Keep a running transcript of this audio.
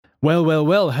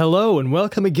Well, hello and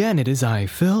welcome again. It is I,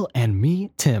 Phil, and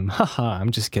me, Tim. Haha, I'm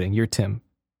just kidding. You're Tim.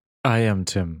 I am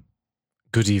Tim.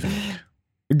 Good evening.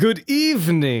 Good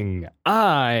evening.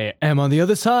 I am on the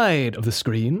other side of the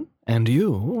screen, and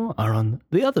you are on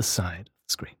the other side of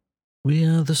the screen. We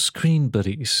are the Screen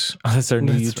Buddies. Oh, that's our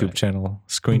new YouTube channel,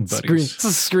 Screen Buddies.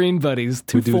 Screen Buddies.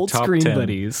 Twofold Screen 10.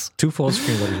 Buddies. Twofold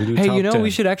Screen Buddies. We do Hey, top you know, 10. we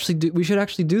should actually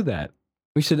do that.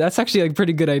 That's actually a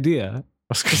pretty good idea.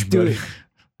 Screen do Buddy.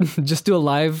 Just do a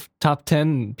live top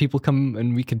 10. People come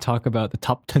and we can talk about the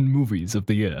top 10 movies of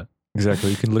the year. Exactly.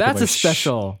 You can look That's at my a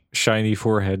special. shiny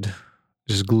forehead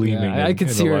just gleaming I can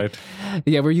in see the your, light.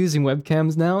 Yeah, we're using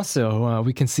webcams now, so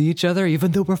we can see each other.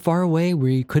 Even though we're far away,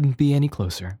 we couldn't be any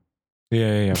closer.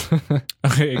 Yeah.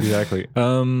 Okay, exactly.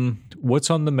 What's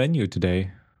on the menu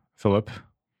today, Philip?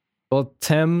 Well,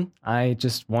 Tim, I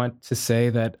just want to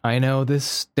say that I know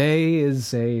this day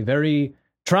is a very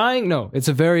it's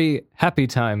a very happy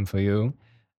time for you.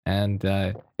 And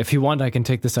if you want, I can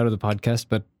take this out of the podcast,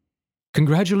 but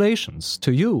congratulations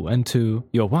to you and to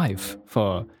your wife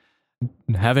for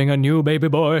having a new baby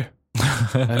boy.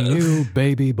 A new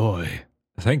baby boy.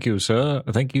 Thank you, sir.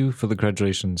 Thank you for the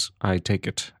congratulations. I take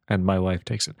it, and my wife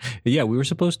takes it. Yeah, we were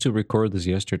supposed to record this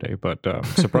yesterday, but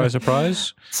surprise,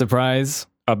 surprise. Surprise.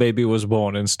 A baby was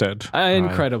born instead.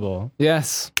 Incredible.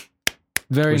 Yes.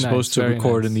 Very nice. We're supposed to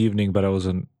record in the evening, but I was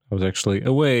actually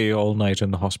away all night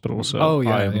in the hospital. So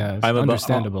I'm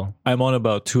understandable. I'm on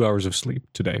about 2 hours of sleep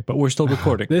today, but we're still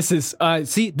recording. This is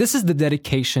this is the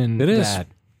dedication that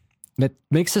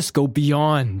makes us go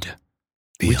beyond.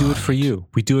 We do it for you.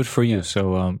 We do it for you.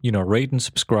 So rate and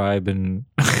subscribe and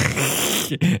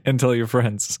and tell your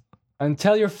friends. And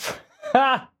tell your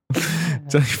tell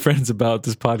your friends about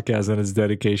this podcast and its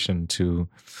dedication to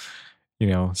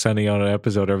sending out an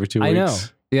episode every 2 weeks. I know.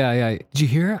 Yeah. Did you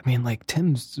hear? I mean, like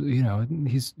Tim's,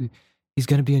 he's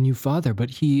going to be a new father,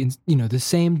 but he, the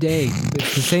same day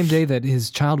that his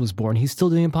child was born, he's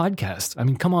still doing a podcast. I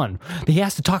mean, come on. He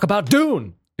has to talk about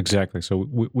Dune. Exactly. So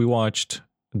we watched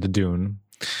the Dune.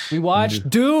 We watched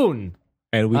Dune.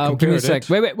 And we compared give me a sec.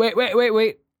 it.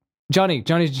 Wait.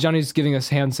 Johnny's giving us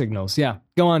hand signals. Yeah.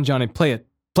 Go on, Johnny. Play it.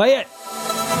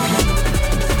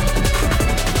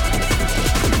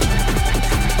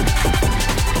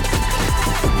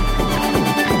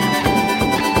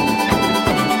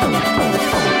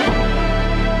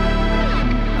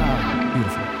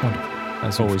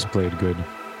 That's always played good.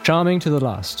 Charming to the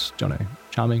last, Johnny.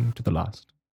 Charming to the last.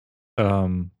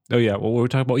 Oh yeah, what were we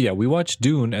talking about? Yeah, we watched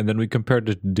Dune and then we compared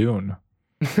it to Dune.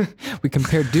 We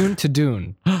compared Dune to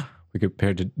Dune. We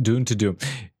compared Dune to Dune.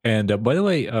 And by the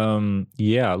way,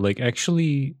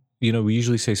 actually, we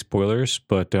usually say spoilers,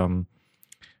 but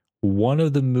one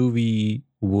of the movie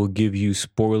will give you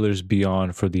spoilers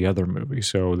beyond for the other movie.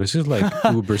 So this is like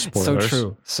uber spoilers.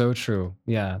 So true.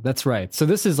 Yeah, that's right. So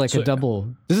this is like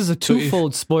this is a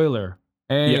twofold spoiler.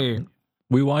 Hey. Yeah.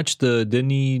 We watched the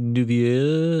Denis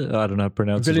Villeneuve, I don't know how to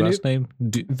pronounce his last name,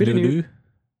 Villeneuve,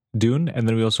 Dune, and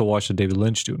then we also watched the David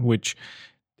Lynch Dune, which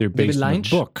they're based on a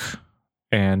book.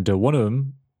 And one of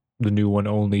them, the new one,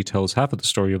 only tells half of the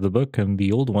story of the book, and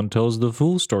the old one tells the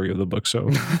full story of the book. So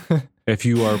if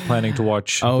you are planning to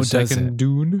watch the second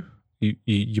Dune,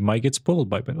 you might get spoiled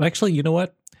by it. Actually, you know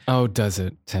what? Oh, does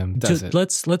it, Tim?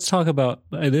 Let's talk about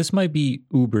this. Might be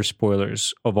uber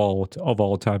spoilers of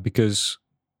all time, because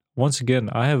once again,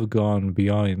 I have gone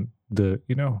beyond the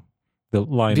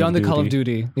line beyond of the Call of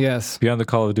Duty. Yes, beyond the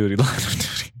Call of Duty line of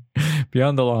duty,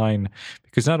 beyond the line.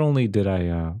 Because not only did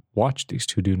I watch these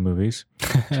two Dune movies,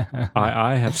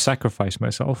 I have sacrificed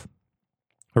myself.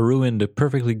 I ruined a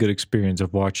perfectly good experience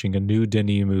of watching a new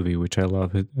Denis movie, which I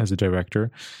love as a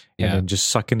director, and then just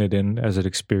sucking it in as an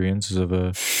experience of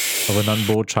an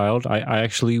unborn child. I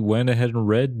actually went ahead and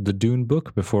read the Dune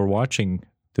book before watching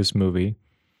this movie.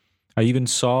 I even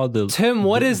saw Tim,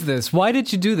 what is this? Why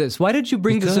did you do this? Why did you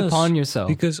bring this upon yourself?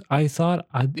 Because I thought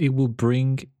it will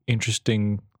bring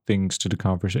interesting things to the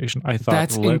conversation. I thought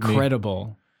that's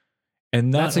incredible. And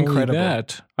not only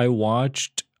that, I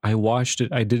watched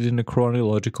it. I did it in a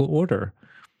chronological order.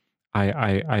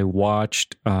 I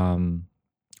watched. I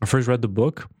first read the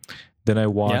book, then I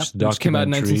watched the documentary. Which came out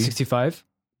in 1965.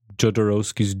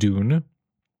 Jodorowsky's Dune,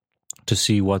 to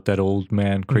see what that old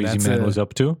man, crazy man, was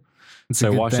up to. So I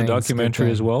watched the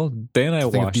documentary as well. Then I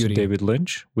watched David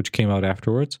Lynch, which came out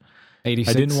afterwards.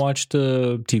 86. I didn't watch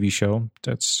the TV show.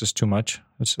 That's just too much.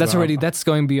 That's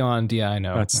going beyond. Yeah, I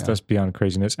know. That's beyond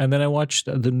craziness. And then I watched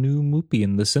the new movie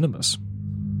in the cinemas.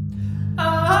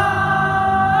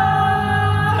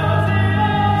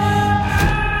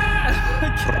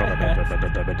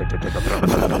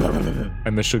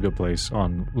 And the Sugar Place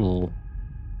on little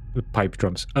pipe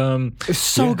drums. It's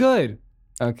so good.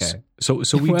 Okay. So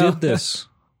we Well- did this.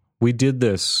 We did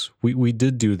this. We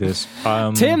did do this.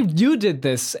 Tim, you did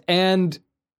this. And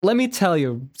let me tell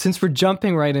you, since we're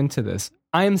jumping right into this,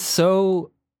 I am so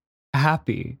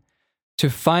happy to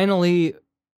finally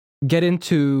get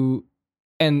into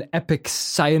an epic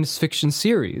science fiction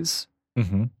series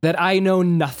mhm. that I know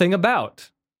nothing about.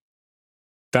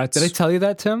 That's Did I tell you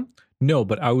that, Tim? no,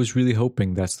 but I was really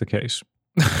hoping that's the case.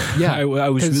 Yeah, I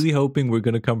was 'cause- really hoping we're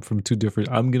gonna come from two different.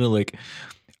 I'm gonna like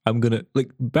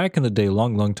back in the day,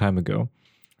 long time ago,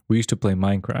 we used to play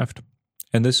Minecraft,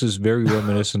 and this is very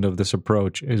reminiscent of this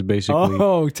approach. Is basically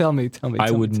Oh, tell me.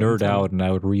 I would nerd out and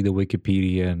I would read the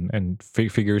Wikipedia and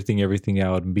figure everything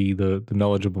out and be the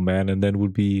knowledgeable man, and then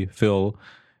would be Phil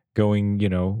going,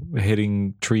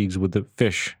 hitting trees with the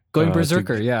fish. Going to-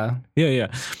 berserker, yeah. yeah.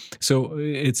 So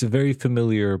it's a very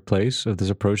familiar place of this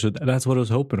approach. So that's what I was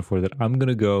hoping for, that I'm going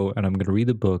to go and I'm going to read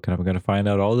the book and I'm going to find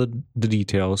out all the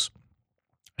details.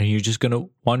 And you're just going to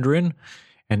wander in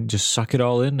and just suck it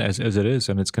all in as it is.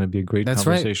 And it's going to be a great That's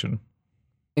right. conversation.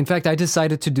 In fact, I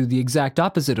decided to do the exact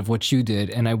opposite of what you did,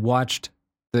 and I watched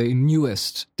the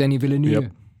newest Denis Villeneuve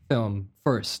Yep. film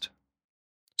first.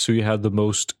 So you had the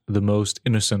most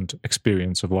innocent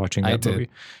experience of watching I that did. movie.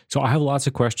 So I have lots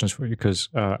of questions for you because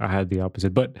I had the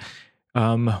opposite. But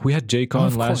we had Jake on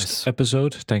of last course.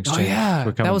 episode. Thanks, Oh Jake. yeah,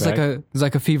 for coming that was back. it was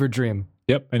like a fever dream.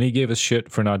 Yep, and he gave us shit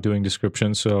for not doing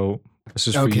description. So this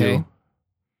is for Okay. you.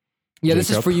 Yeah, this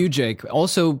is Jacob. for you, Jake.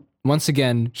 Also, once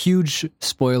again, huge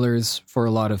spoilers for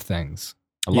a lot of things.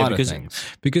 A Yeah, lot because- of things.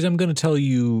 Because I'm going to tell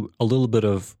you a little bit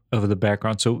of the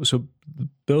background. So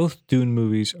both Dune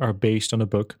movies are based on a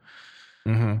book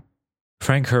Mm-hmm.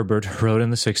 Frank Herbert wrote in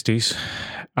the 60s.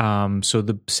 So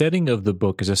the setting of the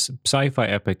book is a sci-fi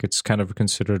epic. It's kind of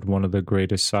considered one of the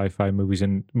greatest sci-fi movies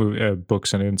and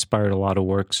books, and it inspired a lot of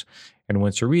works. And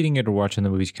once you're reading it or watching the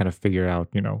movies, you kind of figure out,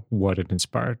 what it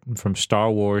inspired, from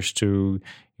Star Wars to,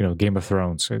 Game of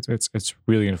Thrones. It's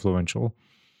really influential.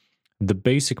 The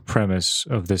basic premise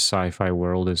of this sci-fi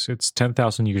world is it's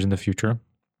 10,000 years in the future.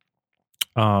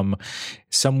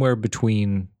 Somewhere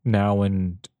between now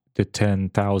and the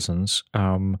 10,000s,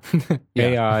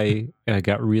 Yeah. AI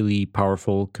got really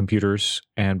powerful computers,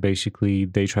 and basically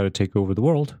they try to take over the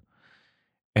world.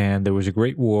 And there was a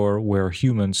great war where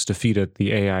humans defeated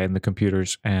the AI and the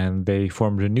computers, and they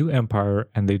formed a new empire,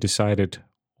 and they decided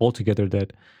altogether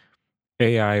that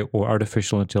AI or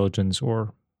artificial intelligence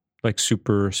or like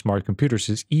super smart computers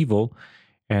is evil,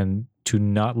 and to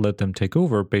not let them take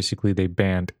over, basically they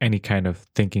banned any kind of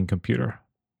thinking computer.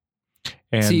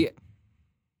 And See,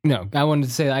 no, I wanted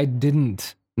to say I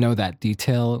didn't know that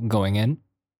detail going in,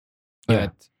 but Yeah.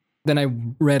 then I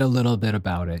read a little bit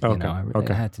about it. Okay,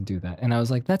 okay. I had to do that, and I was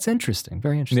like, "That's interesting,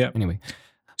 very interesting." Yeah. Anyway,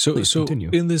 So, Please continue.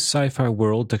 in this sci-fi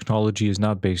world, technology is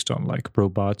not based on like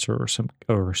robots or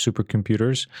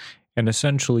supercomputers, and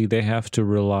essentially they have to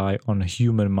rely on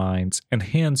human minds,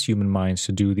 enhance human minds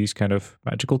to do these kind of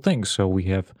magical things. So we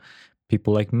have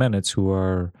people like Menets who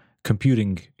are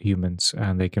computing humans,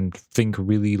 and they can think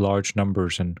really large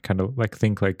numbers and kind of like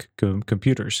think like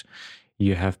computers.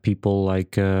 You have people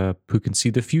like who can see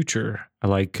the future,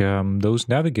 like those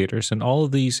navigators, and all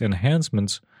of these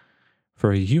enhancements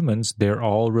for humans, they're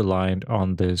all reliant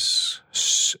on this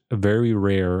very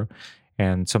rare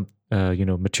and some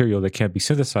material that can't be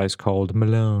synthesized called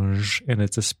melange, and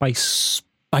it's a spice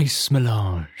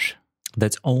melange,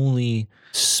 that's only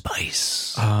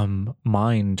spice.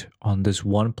 mined on this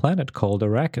one planet called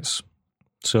Arrakis.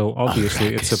 So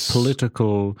obviously, it's Arrakis. a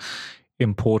political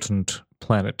important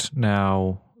planet.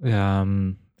 Now,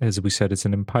 as we said, it's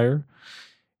an empire.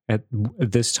 At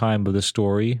this time of the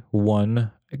story,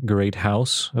 one great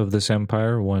house of this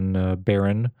empire, one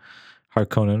Baron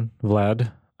Harkonnen,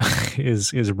 Vlad,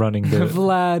 is running the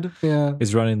Vlad, yeah.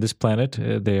 is running this planet.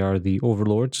 They are the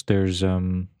overlords. There's a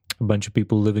bunch of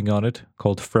people living on it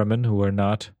called Fremen who are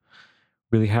not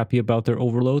really happy about their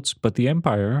overloads. But the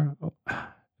Empire, and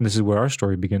this is where our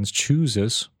story begins,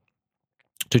 chooses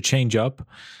to change up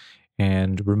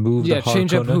and remove the Harkonnen.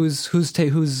 Change up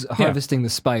who's harvesting the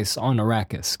spice on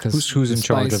Arrakis, because Who's in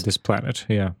charge of this planet?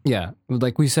 Yeah. Yeah,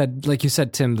 like you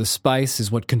said, Tim, the spice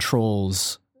is what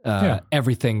controls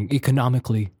everything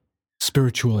economically,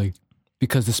 spiritually,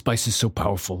 because the spice is so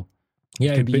powerful.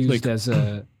 Yeah, It can be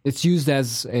used it's used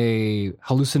as a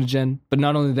hallucinogen, but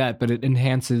not only that, but it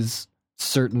enhances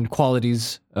certain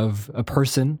qualities of a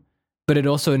person, but it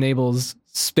also enables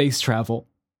space travel.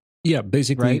 yeah,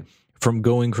 basically Right? from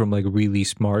going from like really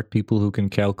smart people who can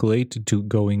calculate to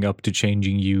going up to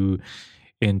changing you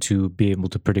into be able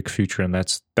to predict future, and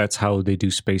that's how they do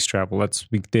space travel.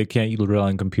 They can't rely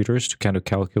on computers to kind of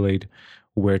calculate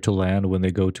where to land when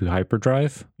they go to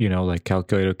hyperdrive. Like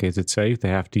calculate, okay, is it safe?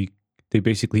 They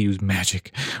basically use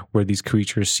magic where these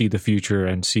creatures see the future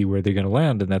and see where they're going to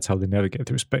land, and that's how they navigate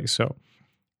through space. So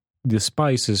the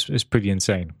spice is pretty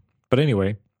insane. But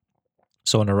anyway,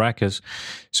 so on Arrakis,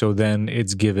 so then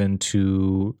it's given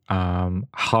to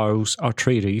House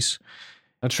Atreides.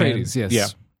 Atreides, yes. Yeah.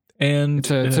 And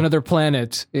it's another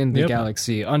planet in the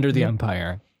galaxy under the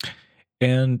Empire.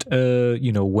 And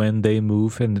when they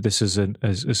move, and this is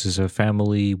a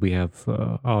family. We have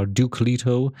our Duke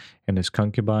Leto and his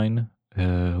concubine,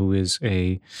 who is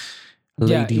a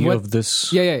lady of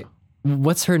this. Yeah.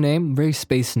 What's her name? Very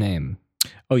space name.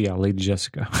 Oh yeah, Lady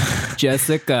Jessica.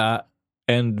 Jessica.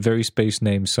 And very space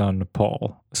name son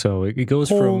Paul. So it goes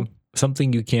from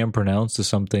something you can't pronounce to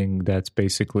something that's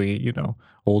basically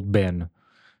old Ben.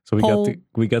 So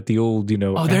we got the old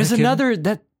Oh, there's Anakin, another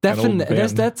that definitely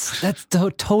that's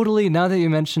totally, now that you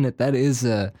mention it, that is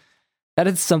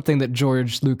something that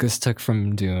George Lucas took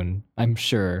from Dune. I'm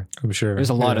sure. There's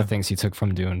a lot of things he took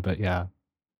from Dune, but yeah.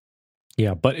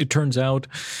 Yeah, but it turns out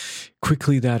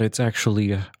quickly that it's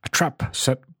actually a trap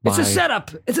set by... It's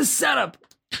a setup!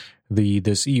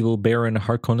 This evil Baron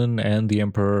Harkonnen and the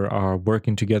Emperor are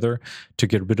working together to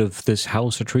get rid of this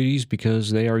House Atreides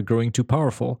because they are growing too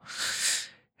powerful.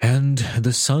 And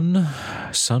the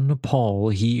son Paul,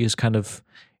 he is kind of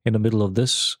in the middle of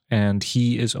this, and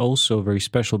he is also very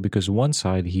special because one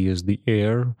side he is the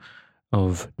heir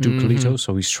of Duke Leto,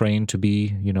 so he's trained to be,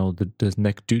 the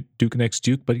next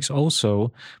Duke, but he's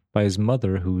also by his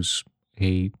mother, who's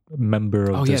a member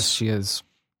of yes, she is.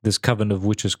 This coven of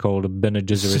witches called Bene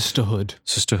Gesserit.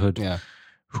 Sisterhood. Yeah.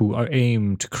 Who are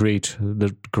aimed to create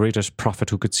the greatest prophet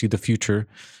who could see the future.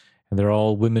 And they're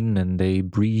all women, and they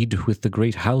breed with the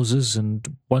great houses, and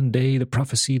one day the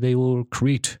prophecy they will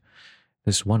create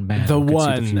this one man who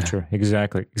can see the future.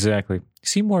 Exactly.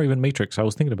 See more even Matrix. I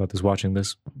was thinking about this watching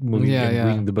this movie and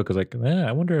reading the book. I was like,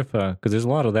 I wonder if, because there's a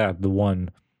lot of that, the one,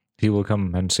 he will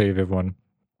come and save everyone.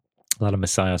 A lot of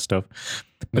Messiah stuff.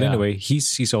 But anyway,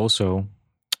 he's also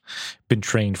been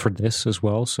trained for this as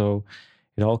well, so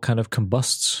it all kind of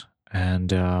combusts,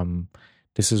 and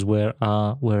this is where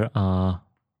our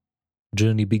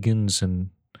journey begins. And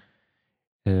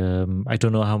I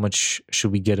don't know how much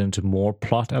should we get into more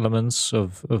plot elements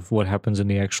of what happens in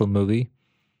the actual movie.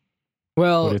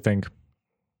 Well, what do you think?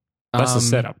 That's the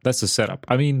setup.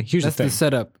 I mean, here's the thing. That's the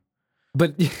setup.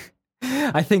 But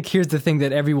I think here's the thing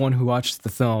that everyone who watched the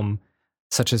film,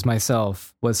 such as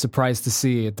myself, was surprised to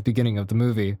see at the beginning of the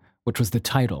movie, which was the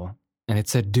title, and it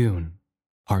said Dune,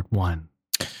 Part 1.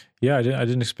 Yeah, I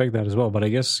didn't expect that as well, but I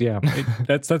guess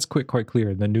that's quite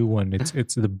clear. The new one,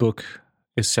 it's the book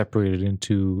is separated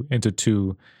into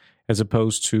two, as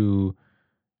opposed to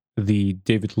the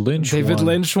David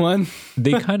Lynch one.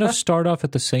 They kind of start off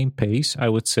at the same pace, I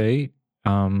would say,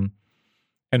 and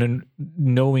then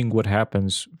knowing what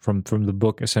happens from the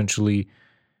book, essentially.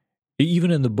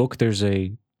 Even in the book, there's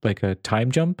a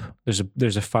time jump. There's a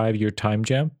 5-year time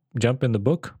jump in the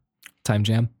book. Time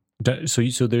jam. So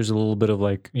there's a little bit of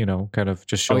kind of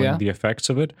just showing the effects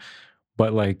of it.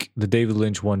 But the David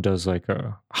Lynch one does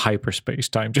a hyperspace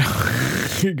time jump.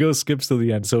 It skips to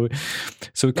the end. So it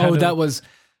kind of, that was.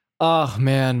 Oh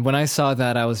man, when I saw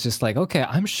that, I was just like, okay,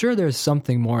 I'm sure there's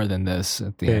something more than this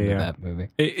at the end of that movie.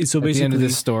 So basically, at the end of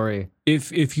this story,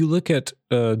 if you look at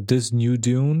this new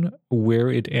Dune, where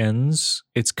it ends,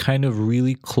 it's kind of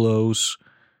really close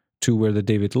to where the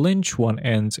David Lynch one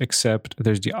ends, except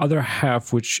there's the other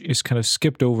half which is kind of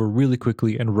skipped over really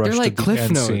quickly and rushed to the cliff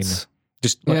end notes. scene.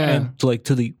 Just and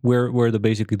to the where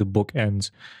basically the book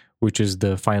ends, which is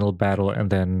the final battle, and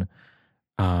then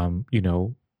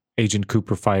Agent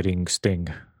Cooper fighting Sting.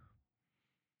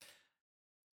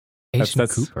 Agent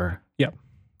Cooper? Yeah.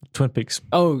 Twin Peaks.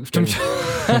 Oh, this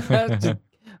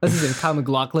is Kyle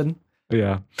MacLachlan.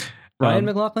 Yeah. Brian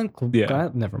McLaughlin? Yeah.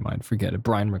 Never mind. Forget it.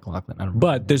 Brian McLaughlin. I don't know.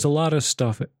 But there's a lot of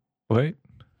stuff. Wait.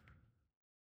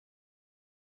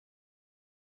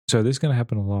 So this is going to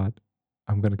happen a lot.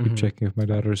 I'm going to keep checking if my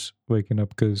daughter's waking up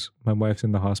because my wife's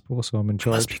in the hospital, so I'm in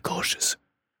charge. Must be cautious.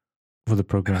 For the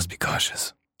program. Must be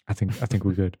cautious. I think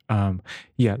we're good.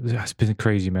 It's been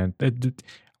crazy, man.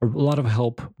 A lot of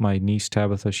help. My niece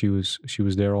Tabitha, she was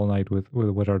there all night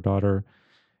with our daughter,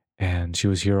 and she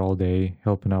was here all day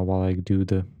helping out while I do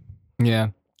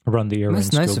run the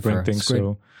errands, nice go bring things.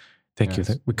 So thank you.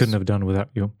 We couldn't have done without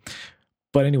you.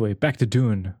 But anyway, back to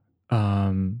Dune.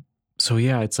 So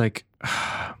yeah, it's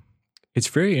it's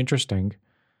very interesting.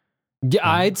 Yeah,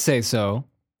 I'd say so.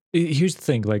 Here's the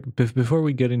thing: before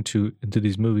we get into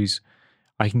these movies,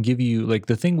 I can give you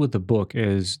the thing with the book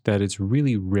is that it's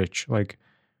really rich.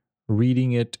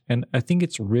 reading it, and I think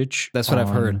it's rich. That's what I've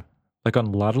heard. Like on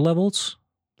a lot of levels.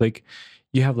 Like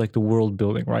you have like the world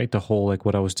building, right? The whole like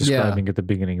what I was describing at the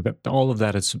beginning. That all of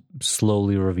that is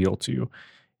slowly revealed to you.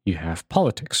 You have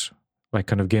politics, like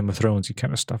kind of Game of Thrones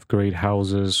kind of stuff. Great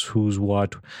houses, who's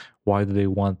what, why do they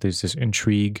want this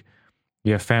intrigue.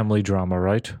 You have family drama,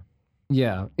 right?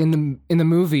 Yeah, in the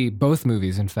movie, both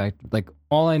movies, in fact, like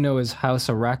all I know is House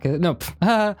Arrakis. No,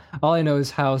 all I know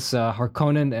is House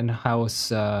Harkonnen and House.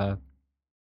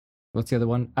 What's the other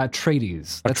one?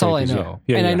 Atreides. That's all I know,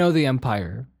 and I know the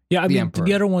Empire. Yeah, I mean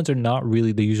the other ones are not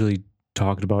really. They usually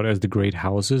talked about as the great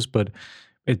houses, but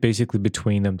it basically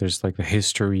between them there's like the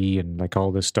history and like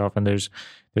all this stuff, and there's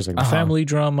like the family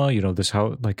drama. This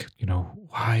how like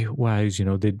why is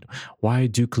why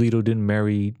Duke Leto didn't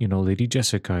marry Lady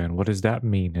Jessica, and what does that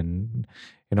mean,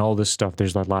 and all this stuff.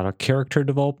 There's a lot of character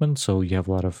development, so you have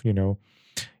a lot of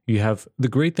you have the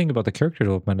great thing about the character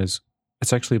development is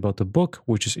it's actually about the book,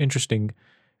 which is interesting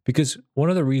because one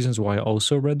of the reasons why I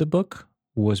also read the book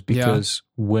was because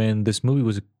when this movie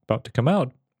was about to come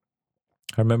out,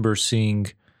 I remember seeing,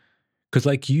 because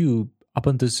like you, up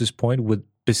until this point,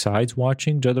 besides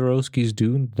watching Jodorowsky's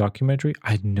Dune documentary,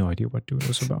 I had no idea what Dune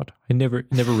was about. I never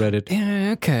read it.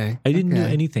 Yeah, okay. I didn't know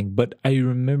anything, but I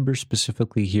remember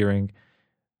specifically hearing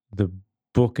the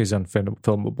book is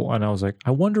unfilmable, and I was like,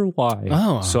 I wonder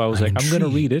why. So I was like, I'm going to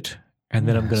read it, and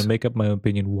then I'm going to make up my own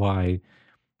opinion why.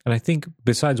 And I think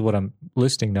besides what I'm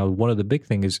listing now, one of the big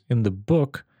thing is in the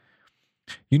book,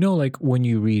 like when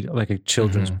you read like a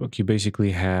children's book, you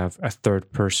basically have a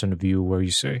third person view where you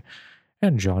say,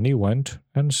 and Johnny went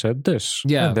and said this.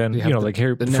 Yeah. And then, like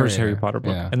the first Harry Potter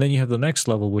book. Yeah. And then you have the next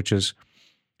level, which is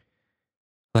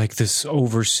like this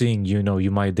overseeing,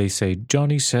 they say,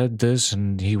 Johnny said this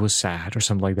and he was sad or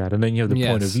something like that. And then you have the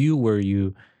point of view where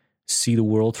you see the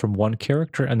world from one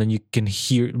character and then you can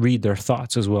read their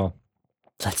thoughts as well.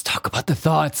 Let's talk about the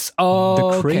thoughts.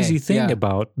 Oh, the crazy thing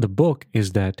about the book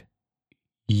is that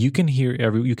you can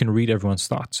you can read everyone's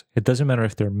thoughts. It doesn't matter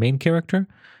if they're a main character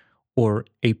or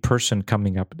a person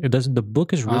coming up. The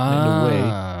book is written in a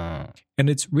way,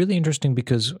 and it's really interesting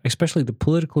because especially the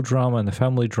political drama and the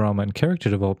family drama and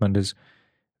character development is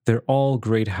they're all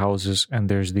great houses and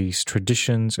there's these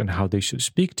traditions and how they should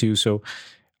speak to you. So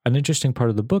an interesting part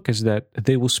of the book is that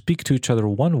they will speak to each other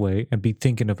one way and be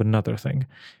thinking of another thing.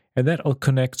 And that all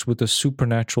connects with the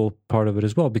supernatural part of it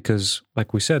as well, because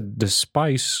like we said, the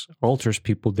spice alters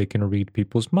people. They can read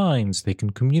people's minds. They can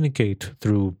communicate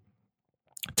through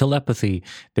telepathy.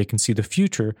 They can see the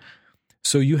future.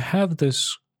 So you have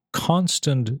this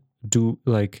constant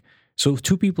so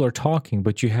two people are talking,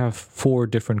 but you have 4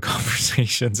 different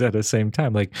conversations at the same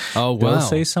time. Like, they'll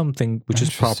say something which is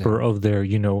proper of their,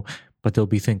 but they'll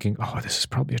be thinking, oh, this is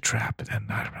probably a trap. And then,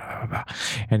 blah, blah, blah.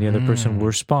 And the other person will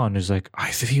respond is like, I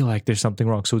feel like there's something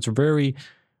wrong. So it's very,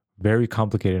 very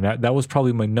complicated. And that was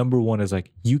probably my number one is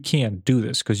like, you can't do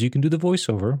this because you can do the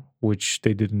voiceover, which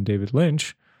they did in David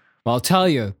Lynch. Well, I'll tell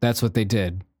you, that's what they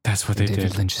did. That's what they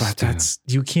did. But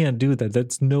you can't do that.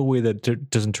 That's no way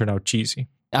that doesn't turn out cheesy.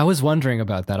 I was wondering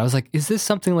about that. I was like, is this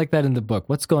something like that in the book?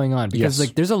 What's going on? Because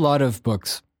like, there's a lot of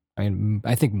books. I mean,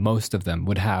 I think most of them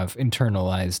would have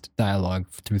internalized dialogue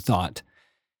through thought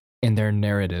in their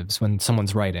narratives when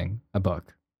someone's writing a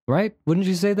book, right? Wouldn't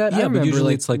you say that? Yeah, but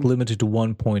usually it's like limited to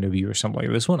one point of view or something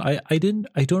like this one. I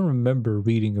don't remember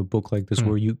reading a book like this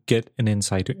where you get an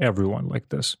insight to everyone like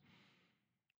this.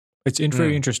 It's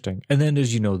very interesting. And then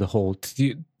there's, the whole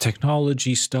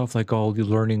technology stuff, like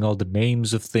learning all the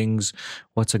names of things.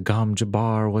 What's a Gom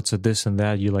Jabbar? What's a this and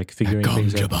that? You like figuring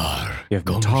things out. You have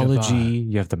mythology.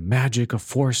 You have the magic of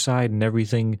foresight and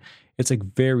everything. It's like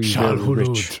very, very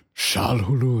rich. Shal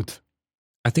Hulud.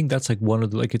 I think that's like one of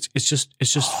the, like, it's just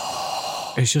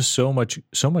so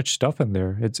much stuff in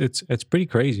there. It's pretty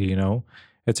crazy,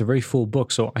 It's a very full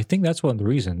book. So I think that's one of the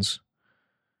reasons.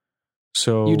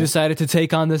 So you decided to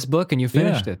take on this book and you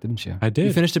finished it, didn't you? I did.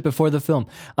 You finished it before the film.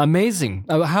 Amazing.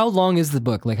 How long is the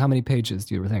book? Like how many pages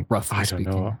do you think, roughly speaking?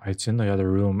 I don't know. It's in the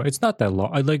other room. It's not that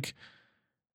long. I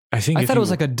thought it was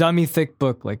like a dummy thick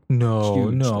book. Like no,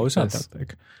 it's not that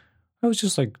thick. I was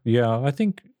just like, I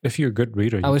think if you're a good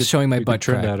reader, I was showing my butt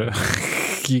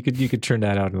crack. You could turn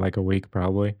that out in like a week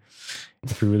probably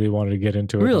if you really wanted to get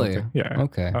into it. Really? Yeah.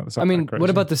 Okay. I mean, what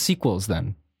about the sequels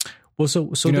then? Well,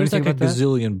 so there's like a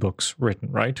gazillion books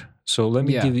written, right? So let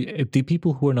me give you the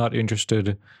people who are not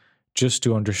interested, just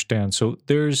to understand. So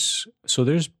there's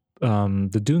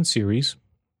the Dune series.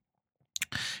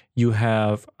 You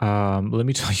have let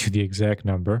me tell you the exact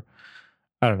number.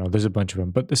 I don't know. There's a bunch of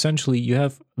them, but essentially you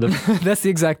have the that's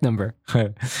the exact number.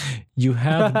 You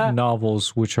have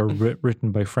novels which are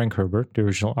written by Frank Herbert, the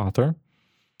original author,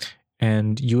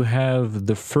 And you have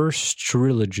the first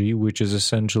trilogy, which is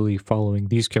essentially following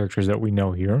these characters that we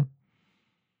know here.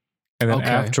 And then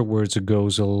afterwards, it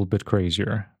goes a little bit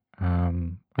crazier.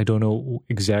 I don't know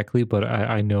exactly, but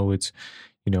I know it's,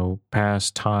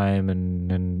 past time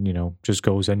and just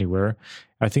goes anywhere.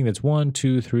 I think that's 1,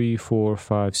 2, 3, 4,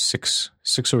 5, 6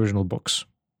 original books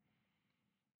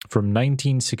from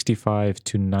 1965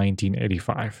 to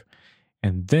 1985.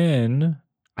 And then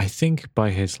I think by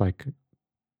his like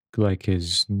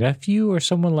his nephew or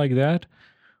someone like that,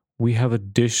 we have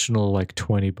additional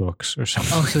 20 books or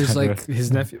something. Oh, so he's like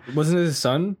his nephew. Wasn't it his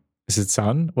son? Is it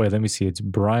son? Wait, let me see. It's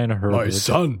Brian Herbert. My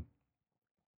son.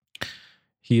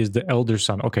 He is the elder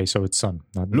son. Okay, so it's son.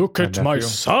 Look at my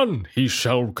son. He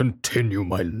shall continue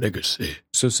my legacy.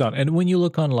 So son. And when you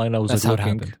look online, I was That's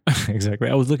looking. Exactly.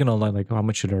 I was looking online, how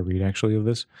much should I read actually of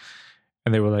this?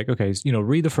 And they were like, okay,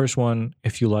 read the first one.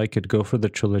 If you like it, go for the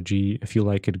trilogy. If you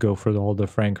like it, go for all the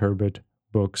Frank Herbert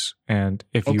books. And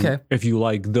if you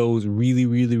like those, really,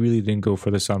 really, really didn't go for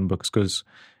the Son books because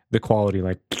the quality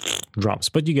drops.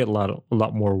 But you get a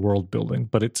lot more world building.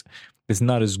 But it's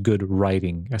not as good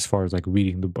writing as far as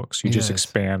reading the books. You just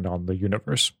expand on the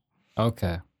universe.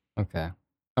 Okay.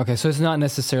 So it's not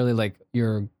necessarily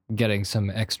you're getting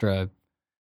some extra.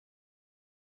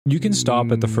 You can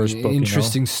stop at the first book.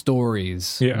 Interesting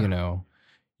stories. Yeah.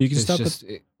 You can stop at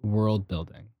world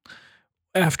building.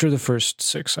 After the first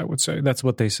 6, I would say. That's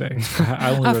what they say.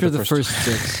 I only After read the first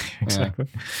 6. Exactly.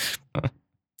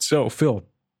 So, Phil.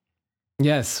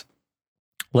 Yes.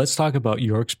 Let's talk about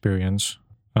your experience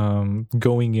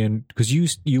going in, because you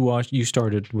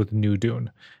started with New Dune.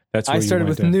 That's where I started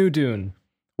with New Dune.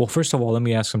 Well, first of all, let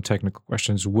me ask some technical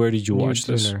questions. Where did you watch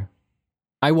this?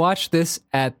 I watched this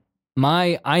at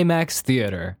my IMAX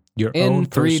theater. Your in own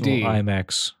 3D. personal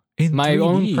IMAX. In my 3D?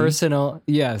 Own personal,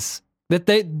 yes. That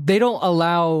they don't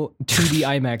allow 2D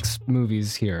IMAX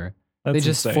movies here. That's they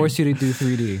just insane. force you to do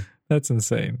 3D. That's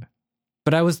insane.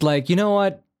 But I was like, you know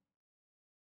what?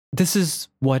 This is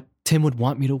what Tim would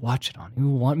want me to watch it on. He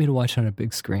would want me to watch it on a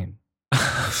big screen.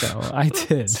 So I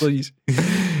did. So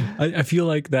I feel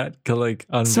like that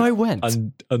so I went.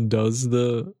 Undoes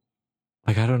the.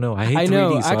 I don't know. I hate 3D,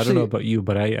 so actually, I don't know about you,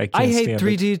 but I can't stand it. I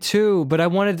hate 3D too, but I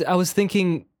was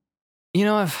thinking,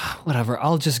 whatever,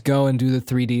 I'll just go and do the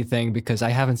 3D thing because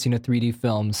I haven't seen a 3D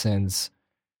film since,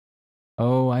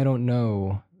 I don't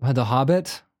know, The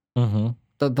Hobbit? Mm-hmm.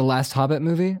 The last Hobbit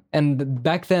movie? And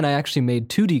back then I actually made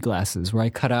 2D glasses where I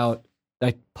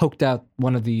poked out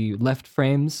one of the left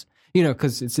frames,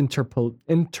 because it's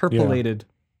interpolated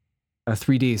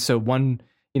 3D. So when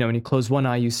you close one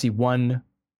eye, you see one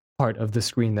part of the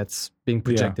screen that's being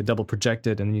projected, double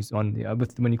projected, and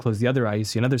when you close the other eye, you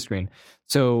see another screen.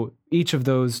 So each of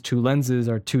those 2 lenses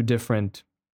are 2 different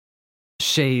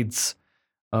shades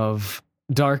of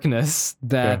darkness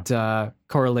that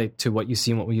correlate to what you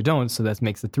see and what you don't. So that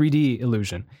makes the 3D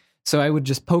illusion. So I would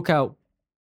just poke out,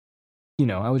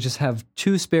 I would just have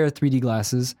 2 spare 3D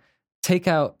glasses, take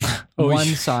out one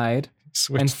side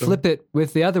and flip it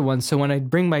with the other one. So when I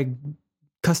bring my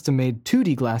custom-made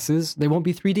 2D glasses, they won't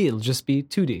be 3D. It'll just be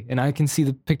 2D, and I can see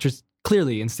the pictures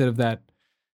clearly instead of that,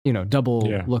 double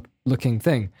looking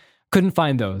thing. Couldn't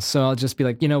find those, so I'll just be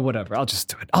like, whatever. I'll just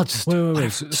do it.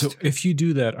 Wait. So if you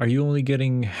do that, are you only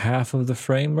getting half of the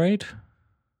frame rate?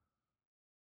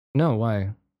 No,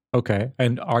 why? Okay,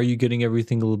 and are you getting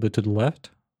everything a little bit to the left?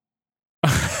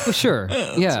 Well, sure.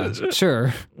 Yeah,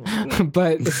 sure.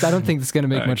 But I don't think it's going to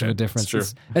make much of a difference.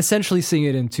 It's essentially seeing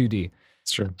it in 2D.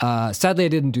 It's true. Sadly, I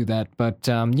didn't do that, but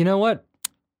you know what?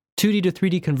 2D to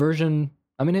 3D conversion.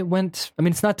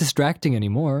 It's not distracting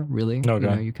anymore, really.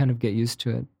 Okay. You kind of get used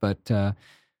to it, but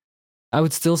I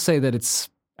would still say that it's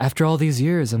after all these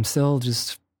years, I'm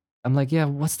like, yeah,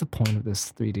 what's the point of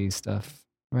this 3D stuff,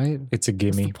 right? It's a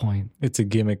gimme. What's the point? It's a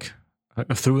gimmick,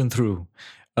 through and through.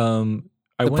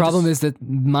 The problem is that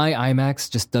my IMAX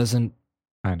just doesn't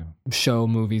show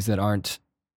movies that aren't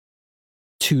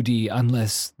 2D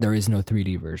unless there is no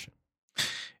 3D version.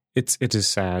 It is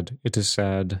sad. It is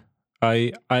sad.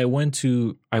 I went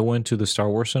to the Star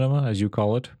Wars cinema, as you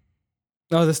call it.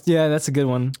 Oh, that's a good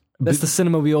one. That's the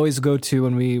cinema we always go to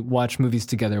when we watch movies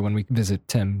together when we visit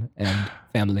Tim and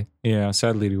family. Yeah,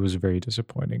 sadly, it was very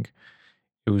disappointing.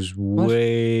 It was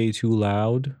way too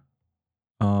loud.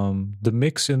 The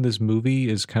mix in this movie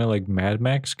is kind of like Mad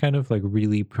Max, kind of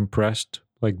really compressed,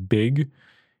 big.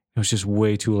 It was just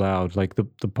way too loud.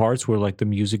 The parts where the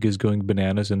music is going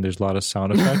bananas and there's a lot of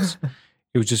sound effects.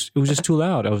 It was just too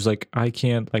loud. I was like, I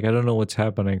can't, I don't know what's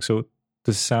happening. So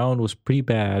the sound was pretty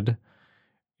bad.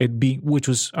 Which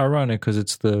was ironic because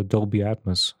it's the Dolby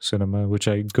Atmos cinema, which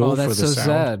I go for the sound. That's so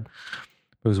sad.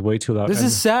 It was way too loud. This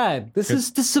is sad. This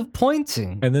is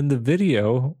disappointing. And then the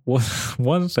video was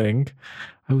one thing.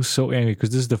 I was so angry because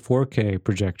this is the 4K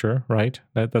projector, right?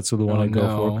 That's the one I go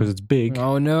for because it's big.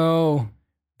 Oh no.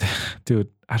 Dude,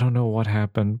 I don't know what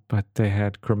happened, but they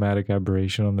had chromatic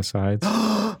aberration on the sides.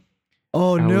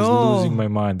 Oh I no. was losing my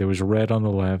mind. There was red on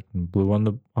the left and blue on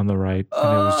the right,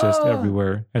 and it was just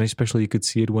everywhere. And especially you could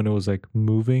see it when it was like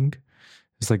moving.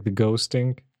 It's like the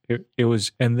ghosting. It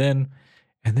was, and then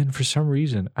for some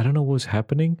reason, I don't know what was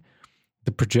happening.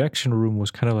 The projection room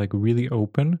was kind of like really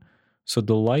open, so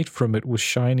the light from it was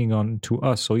shining onto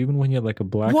us. So even when you had like a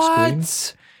black screen,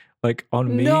 like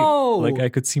on me, like I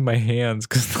could see my hands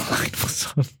because the light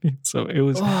was on me. So it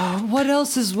was. What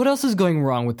else is going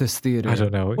wrong with this theater? I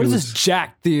don't know. What is this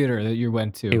Jack theater that you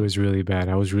went to? It was really bad.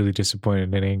 I was really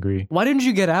disappointed and angry. Why didn't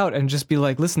you get out and just be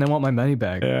like, listen, I want my money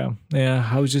back? Yeah.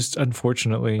 I was just,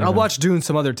 unfortunately. I'll watch Dune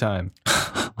some other time.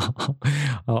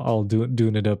 I'll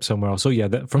Dune it up somewhere else. So yeah,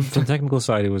 from the technical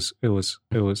side, it was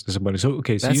disappointing. So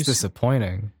okay, so that's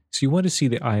disappointing. So you want to see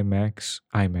the IMAX,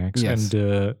 yes.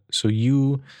 And so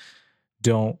you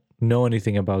don't know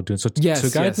anything about Dune. So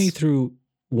guide me through.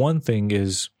 One thing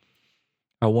is,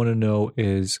 I want to know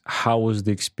is how was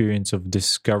the experience of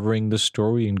discovering the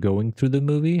story and going through the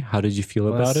movie? How did you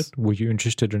feel about it? Were you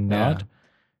interested or not? Yeah.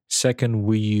 Second,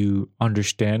 were you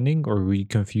understanding or were you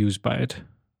confused by it?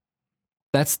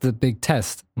 That's the big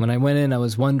test. When I went in, I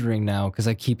was wondering now, because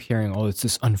I keep hearing, it's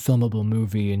this unfilmable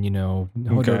movie, and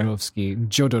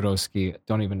Jodorowsky,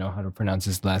 don't even know how to pronounce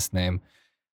his last name,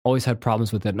 always had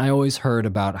problems with it. And I always heard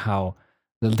about how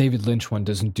the David Lynch one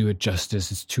doesn't do it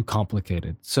justice. It's too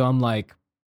complicated. So I'm like,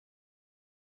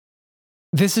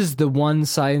 this is the one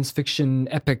science fiction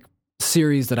epic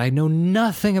series that I know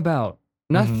nothing about.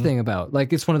 Nothing about.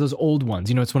 Like, it's one of those old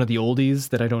ones. It's one of the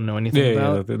oldies that I don't know anything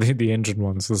about. Yeah, the engine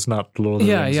ones. It's not Lord of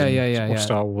the Rings or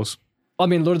Star Wars. I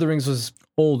mean, Lord of the Rings was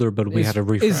older, but we had a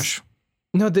refresh.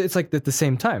 No, it's like at the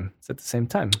same time. It's at the same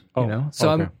time, So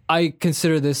okay. I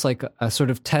consider this like a sort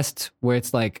of test where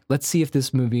it's like, let's see if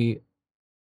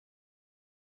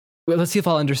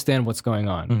I'll understand what's going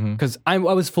on. Because I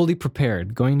was fully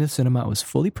prepared. Going to cinema, I was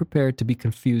fully prepared to be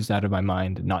confused out of my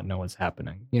mind and not know what's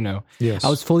happening. Yes. I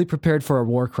was fully prepared for a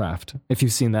Warcraft, if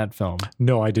you've seen that film.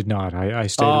 No, I did not. I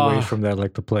stayed away from that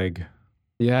like the plague.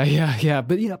 Yeah.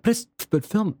 But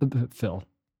Phil.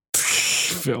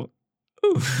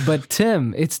 But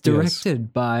Tim, it's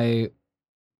directed by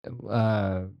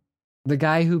the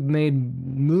guy who made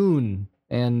Moon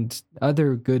and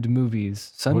other good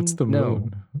movies. What's the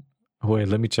Moon? Oh, wait,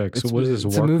 let me check. So what is this,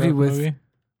 Warcraft movie with movie?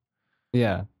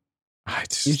 Yeah.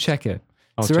 You check it.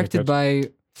 It's I'll directed by,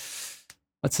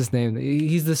 what's his name?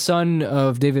 He's the son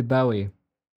of David Bowie.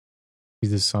 He's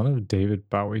the son of David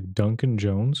Bowie. Duncan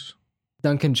Jones?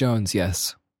 Duncan Jones,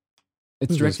 yes.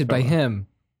 It's Who's directed by him.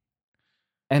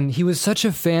 And he was such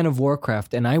a fan of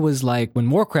Warcraft. And I was like, when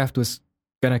Warcraft was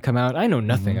going to come out, I know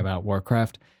nothing about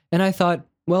Warcraft. And I thought,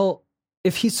 well,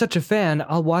 if he's such a fan,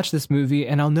 I'll watch this movie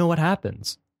and I'll know what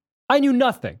happens. I knew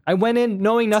nothing. I went in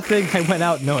knowing nothing. I went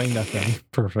out knowing nothing.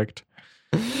 Perfect.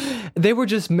 They were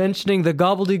just mentioning the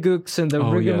gobbledygooks and the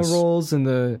rigmaroles and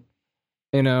the,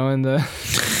 and the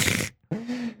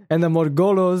and the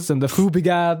morgolos and the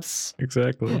fubigabs.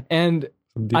 Exactly. And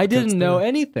I didn't know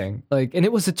anything. And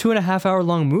it was a 2.5 hour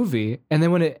long movie. And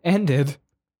then when it ended,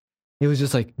 it was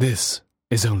just like, this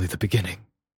is only the beginning.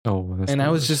 Oh, that's I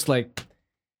was just like,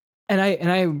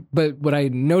 but what I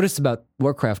noticed about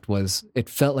Warcraft was it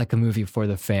felt like a movie for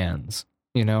the fans.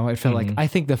 It felt like, I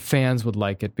think the fans would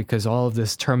like it because all of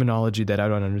this terminology that I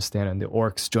don't understand and the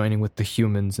orcs joining with the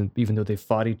humans, and even though they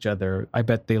fought each other, I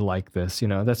bet they like this.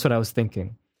 That's what I was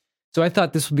thinking. So I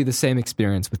thought this would be the same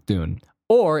experience with Dune.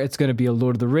 Or it's going to be a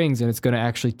Lord of the Rings and it's going to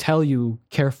actually tell you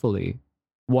carefully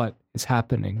what is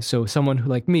happening. So someone who,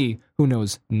 like me, who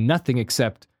knows nothing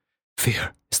except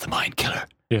fear is the mind killer.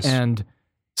 Yes. And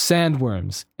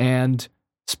sandworms and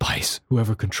spice.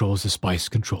 Whoever controls the spice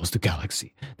controls the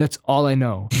galaxy. That's all I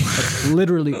know. That's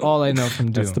literally all I know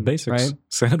from Dune. That's the basics. Right?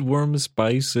 Sandworms,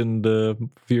 spice, and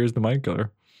fear is the mind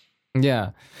killer. Yeah.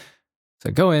 So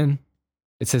I go in.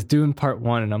 It says Dune Part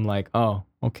 1, and I'm like, oh,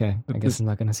 okay. I guess I'm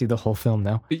not going to see the whole film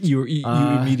now. You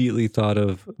immediately thought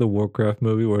of the Warcraft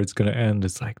movie where it's going to end.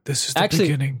 It's like, this is the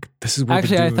beginning. This is where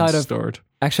the Dunes start.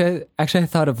 Actually, I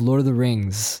thought of Lord of the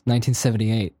Rings,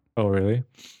 1978. Oh, really?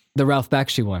 The Ralph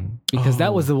Bakshi one. Because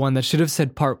that was the one that should have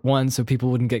said Part 1 so people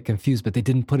wouldn't get confused, but they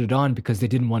didn't put it on because they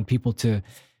didn't want people to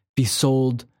be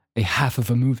sold a half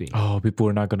of a movie. Oh, people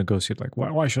are not going to go see it. Like,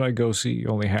 why should I go see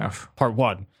only half? Part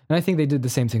 1. And I think they did the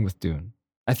same thing with Dune.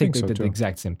 I think they did the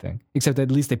exact same thing, except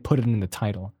at least they put it in the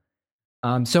title.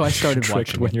 So I started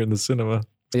watching when you're in the cinema.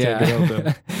 Yeah. Can't get out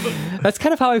there. That's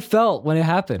kind of how I felt when it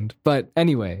happened. But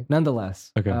anyway,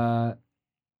 nonetheless. Okay.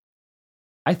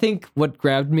 I think what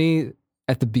grabbed me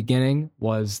at the beginning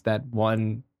was that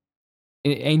one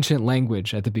ancient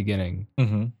language at the beginning.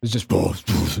 Mm-hmm. It was just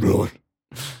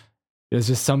there's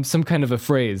just some kind of a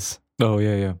phrase. Oh,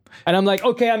 yeah. And I'm like,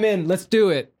 okay, I'm in. Let's do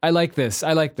it. I like this.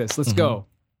 Let's go.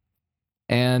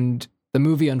 And the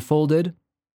movie unfolded.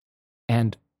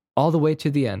 And all the way to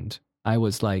the end, I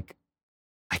was like,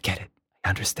 I get it. I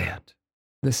understand.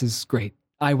 This is great.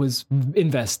 I was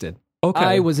invested. Okay.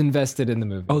 I was invested in the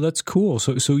movie. Oh, that's cool.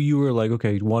 So you were like,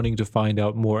 okay, wanting to find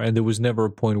out more, and there was never a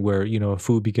point where, you know, a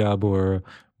Fubigab or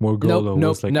Morgolo Nope,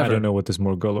 was like, never. I don't know what this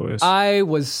Morgolo is. I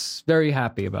was very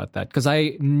happy about that because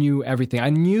I knew everything.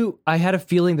 I had a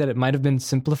feeling that it might have been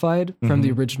simplified from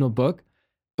the original book,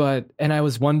 and I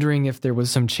was wondering if there was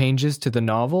some changes to the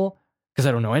novel because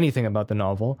I don't know anything about the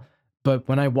novel. But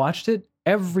when I watched it,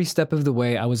 every step of the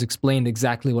way, I was explained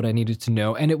exactly what I needed to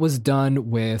know, and it was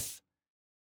done with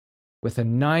a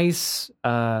nice,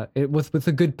 with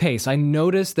a good pace. I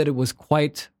noticed that it was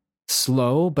quite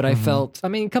slow, but I felt, I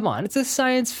mean, come on, it's a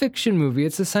science fiction movie.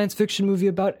 It's a science fiction movie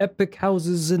about epic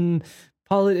houses and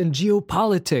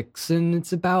geopolitics, and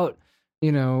it's about,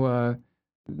 you know,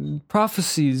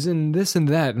 prophecies and this and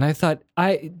that. And I thought,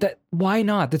 why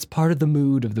not? That's part of the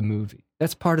mood of the movie.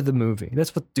 That's part of the movie.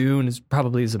 That's what Dune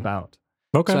probably is about.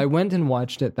 Okay. So I went and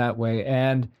watched it that way,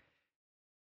 and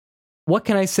what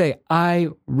can I say? I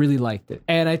really liked it.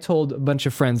 And I told a bunch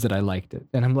of friends that I liked it.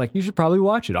 And I'm like, you should probably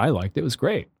watch it. I liked it. It was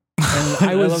great. And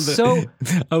I was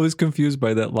I was confused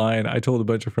by that line. I told a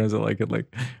bunch of friends that like it,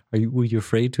 like, were you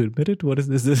afraid to admit it? What is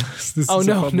this? This oh, is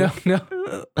no.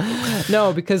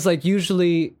 No, because like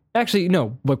usually, actually,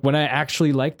 no, but when I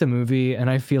actually like the movie and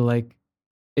I feel like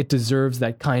it deserves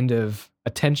that kind of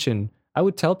attention, I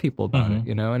would tell people about it,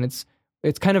 you know? And it's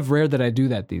kind of rare that I do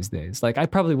that these days. Like I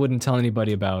probably wouldn't tell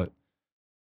anybody about,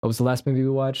 what was the last movie we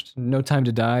watched? No Time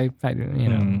to Die.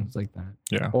 It's like that.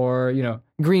 Yeah. Or, you know,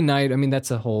 Green Knight. I mean, that's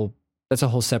a whole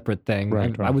separate thing.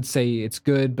 Right. I would say it's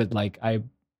good, but like it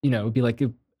would be like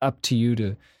up to you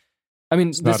to. I mean,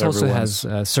 It's this not also everyone's-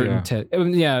 has certain.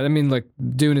 I mean, like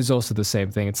Dune is also the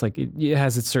same thing. It's like it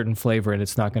has its certain flavor, and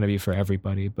it's not going to be for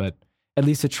everybody. But at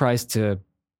least it tries to.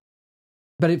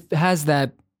 But it has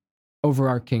that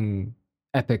overarching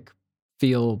epic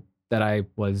feel that I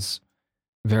was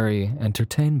very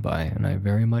entertained by, and I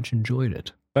very much enjoyed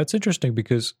it. That's interesting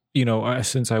because, you know,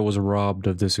 since I was robbed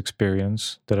of this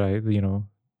experience that I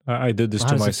did this How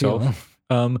to does it feel? myself.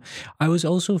 I was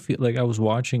also feel like I was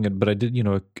watching it, but I did, you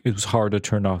know, it was hard to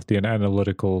turn off the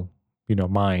analytical, you know,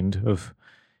 mind of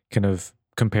kind of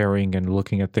comparing and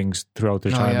looking at things throughout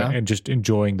the time and just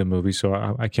enjoying the movie. So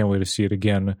I can't wait to see it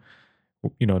again,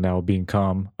 you know, now being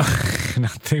calm,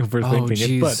 not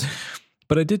overthinking it.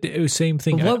 But I did the same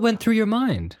thing. But what went through your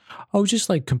mind? I was just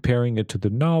like comparing it to the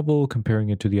novel, comparing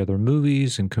it to the other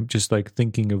movies, and just like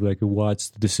thinking of like what's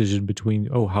the decision between,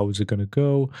 how is it going to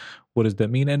go? What does that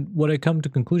mean? And what I come to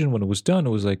conclusion when it was done, it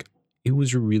was like, it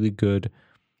was a really good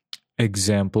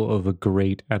example of a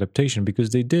great adaptation because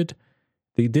they did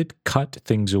cut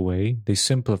things away. They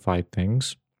simplified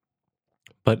things,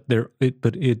 but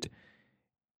it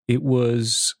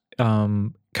was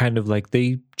kind of like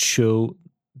they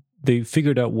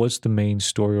figured out what's the main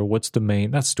story or what's the main,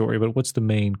 not story, but what's the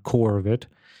main core of it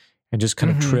and just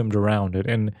kind of trimmed around it.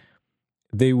 And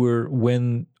they were,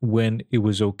 when it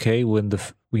was okay, when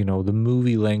the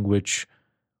movie language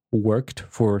worked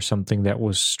for something that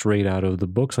was straight out of the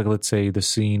books, like let's say the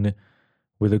scene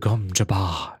with the Gom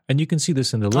Jabba. And you can see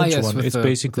this in the Lynch one.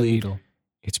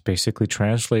 It's basically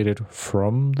translated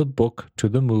from the book to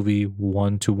the movie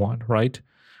 1-to-1, right?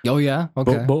 Oh yeah,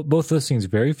 okay. Both those things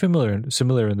very similar in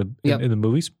the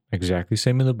movies, exactly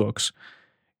same in the books.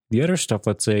 The other stuff,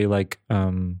 let's say like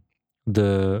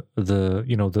the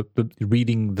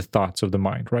reading the thoughts of the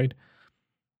mind, right?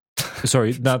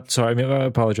 I mean, I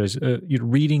apologize. You're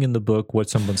reading in the book what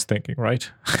someone's thinking, right?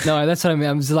 No, that's what I mean.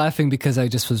 I was laughing because I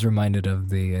just was reminded of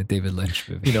the David Lynch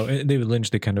movie. You know, in David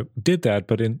Lynch, they kind of did that,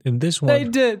 but in this one, they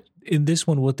did. In this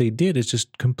one, what they did is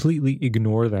just completely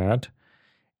ignore that,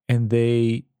 and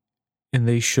they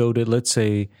showed it. Let's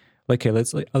say,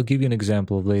 I'll give you an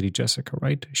example of Lady Jessica,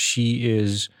 right? She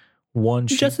is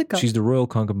Jessica. She's the royal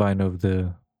concubine of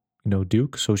the,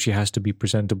 Duke, so she has to be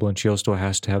presentable, and she also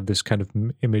has to have this kind of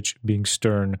image, being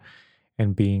stern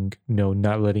and being,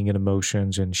 not letting in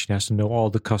emotions, and she has to know all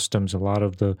the customs, a lot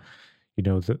of the,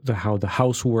 the how the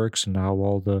house works and how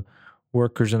all the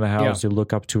workers in the house they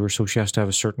look up to her. So she has to have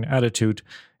a certain attitude,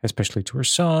 especially to her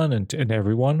son and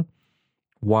everyone.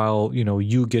 While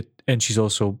and she's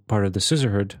also part of the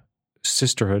Scissorhood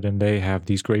sisterhood, and they have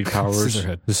these great powers.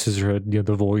 The sisterhood,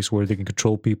 the voice where they can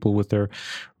control people with their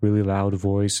really loud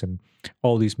voice and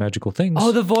all these magical things.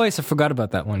 Oh, the voice! I forgot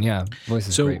about that one. Yeah, voice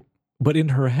is great. But in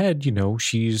her head,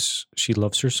 she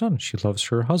loves her son, she loves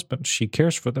her husband, she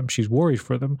cares for them, she's worried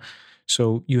for them.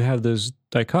 So you have this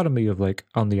dichotomy of like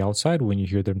on the outside when you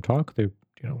hear them talk, they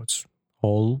it's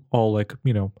all like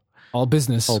all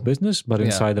business, but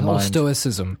inside the all mind,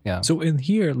 stoicism. Yeah. So in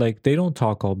here, like they don't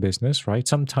talk all business, right?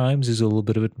 Sometimes there's a little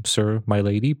bit of it, sir, my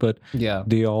lady, but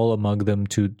they all among them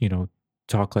to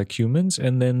talk like humans,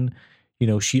 and then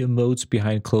she emotes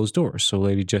behind closed doors. So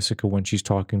Lady Jessica, when she's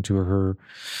talking to her,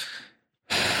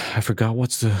 I forgot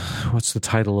what's the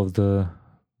title of the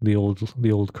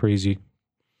old crazy,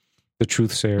 the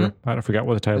truth sayer. I don't forget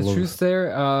what the title. The truth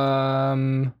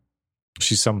sayer.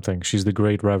 She's something. She's the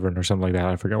Great Reverend or something like that.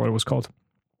 I forgot what it was called.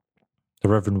 The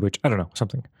Reverend Witch. I don't know,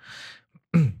 something.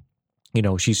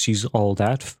 She's all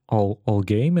that, all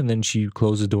game, and then she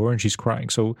closes the door and she's crying.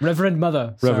 So Reverend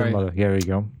Mother. Mother. Yeah, there you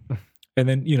go. And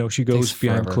then she goes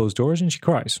behind closed doors and she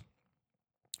cries.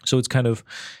 So it's kind of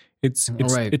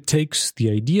it takes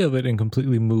the idea of it and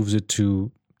completely moves it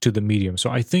to the medium. So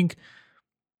I think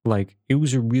like it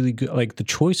was a really good, like the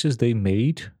choices they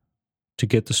made to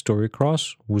get the story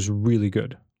across was really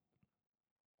good.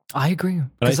 I agree.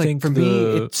 And I think for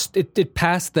me, it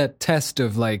passed that test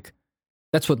of like,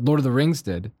 that's what Lord of the Rings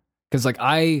did. Because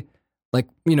when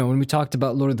we talked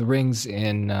about Lord of the Rings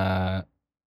in, what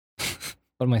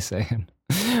am I saying?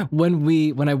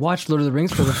 When I watched Lord of the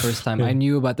Rings for the first time, I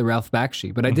knew about the Ralph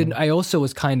Bakshi, but I didn't. I also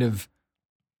was kind of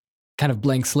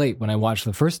blank slate when I watched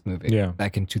the first movie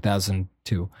back in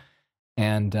 2002,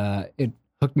 and it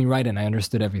hooked me right in. I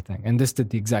understood everything, and this did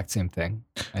the exact same thing,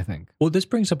 I think. Well, this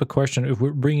brings up a question. If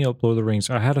we're bringing up Lord of the Rings,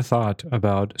 I had a thought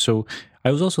about. So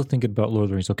I was also thinking about Lord of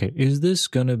the Rings. Okay, is this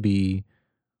gonna be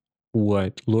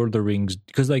what Lord of the Rings?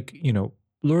 Because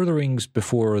Lord of the Rings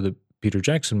before the Peter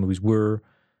Jackson movies were.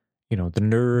 The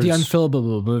nerds, the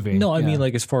unfilmable movie. No, I mean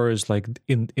like as far as like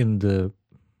in the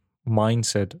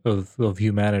mindset of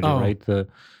humanity, right? The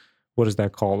what is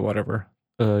that called? Whatever.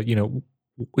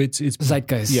 It's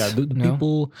zeitgeist. Yeah, the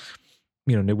people.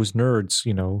 It was nerds.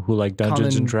 Who like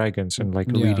Dungeons and Dragons and like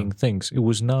reading things. It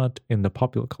was not in the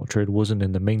popular culture. It wasn't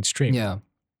in the mainstream. Yeah.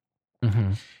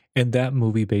 Mm-hmm. And that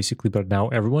movie basically, but now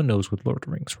everyone knows what Lord of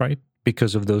the Rings, right?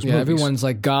 Because of those movies. Everyone's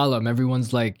like Gollum.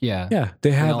 Everyone's like, Yeah,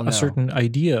 they have a certain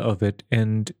idea of it.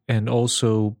 And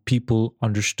also people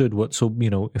understood what, so,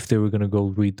 if they were going to go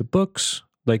read the books,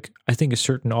 like I think a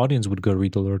certain audience would go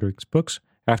read the Lord of the Rings books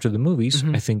after the movies.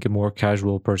 Mm-hmm. I think a more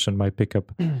casual person might pick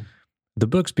up the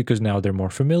books because now they're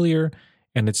more familiar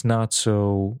and it's not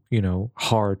so,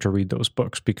 hard to read those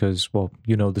books because, well,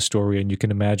 the story and you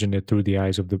can imagine it through the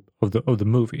eyes of the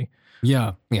movie.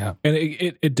 Yeah, yeah. And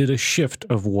it did a shift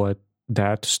of what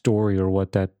that story or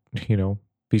what that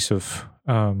piece of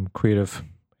creative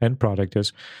end product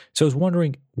is. So I was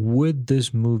wondering, would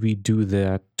this movie do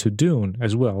that to Dune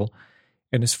as well?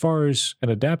 And as far as an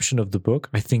adaptation of the book,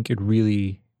 I think it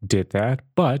really did that.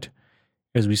 But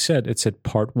as we said, it said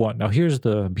part 1. Now here's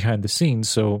the behind the scenes.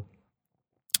 So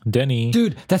Denny,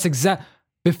 dude, that's exact.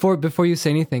 Before you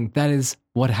say anything, that is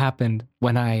what happened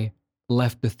when I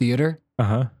left the theater.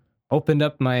 Opened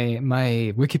up my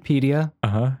Wikipedia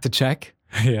to check.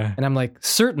 Yeah. And I'm like,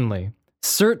 certainly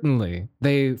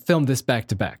they filmed this back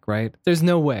to back, right? There's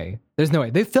no way.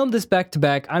 They filmed this back to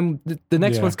back. The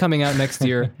next one's coming out next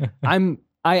year. I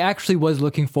actually was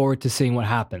looking forward to seeing what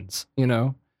happens,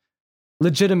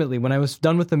 Legitimately, when I was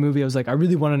done with the movie, I was like, I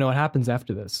really want to know what happens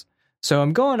after this. So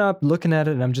I'm going up, looking at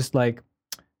it, and I'm just like,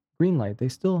 green light. They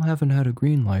still haven't had a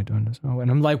green light on this.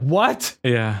 And I'm like, what?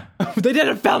 Yeah. They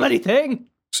didn't film anything.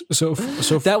 So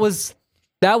that was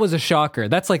a shocker.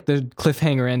 That's like the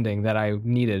cliffhanger ending that I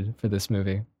needed for this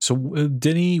movie. So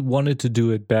Denny wanted to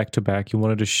do it back to back. He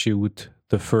wanted to shoot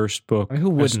the first book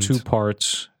as 2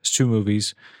 parts, as 2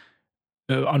 movies.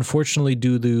 Unfortunately,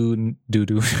 Doo-doo.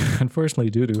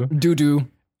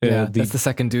 Yeah, that's the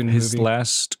second Dune movie. His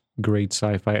last great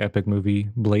sci-fi epic movie,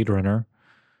 Blade Runner,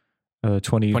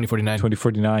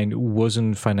 2049,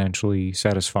 wasn't financially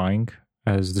satisfying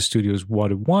as the studios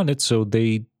wanted, so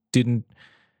they didn't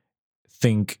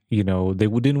think, they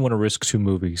didn't want to risk 2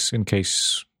 movies in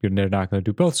case they're not going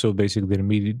to do both. So basically, they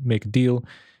immediately make a deal.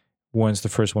 Once the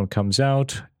first one comes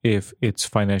out, if it's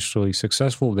financially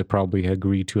successful, they probably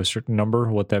agree to a certain number,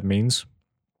 what that means.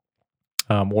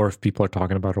 Or if people are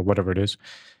talking about it or whatever it is,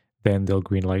 then they'll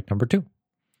greenlight number 2.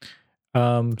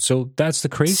 So that's the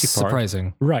crazy part.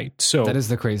 Surprising. Right. So that is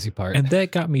the crazy part. And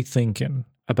that got me thinking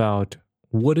about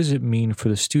what does it mean for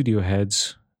the studio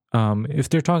heads if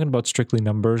they're talking about strictly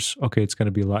numbers, okay, it's going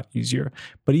to be a lot easier.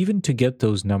 But even to get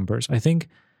those numbers, I think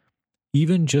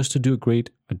even just to do a great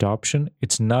adoption,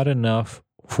 it's not enough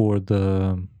for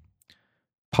the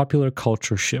popular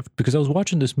culture shift. Because I was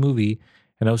watching this movie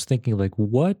and I was thinking, like,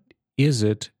 what is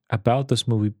it about this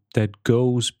movie that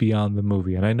goes beyond the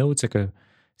movie? And I know it's like a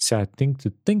sad thing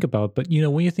to think about, but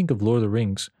when you think of Lord of the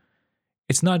Rings,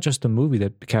 it's not just a movie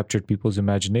that captured people's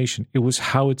imagination. It was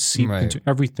how it seeped into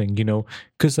everything,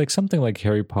 because like something like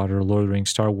Harry Potter, Lord of the Rings,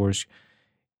 Star Wars,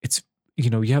 it's,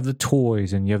 you have the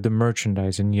toys and you have the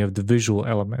merchandise and you have the visual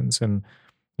elements. And,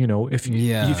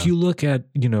 if you look at,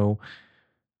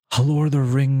 a Lord of the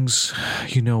Rings,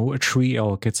 a tree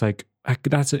elk, it's like,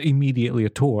 that's immediately a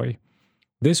toy.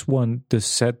 This one, the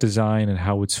set design and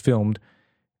how it's filmed,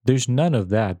 there's none of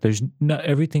that. There's not,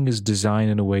 everything is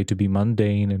designed in a way to be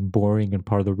mundane and boring and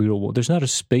part of the real world. There's not a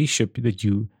spaceship that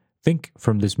you think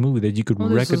from this movie that you could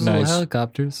recognize.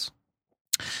 Helicopters.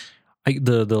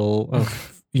 Do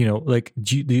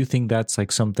you think that's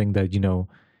like something that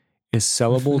is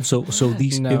sellable? So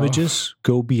these images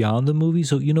go beyond the movie.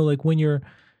 So like when you're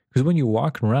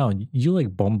walking around, you're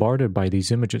like bombarded by these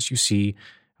images. You see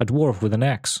a dwarf with an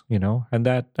axe, and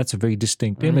that's a very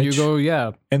distinct image. You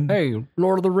go, and hey,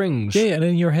 Lord of the Rings. Yeah, and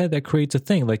in your head that creates a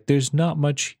thing. Like there's not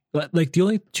much. Like the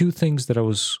only two things that I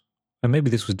was, and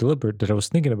maybe this was deliberate, that I was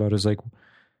thinking about is like,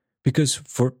 because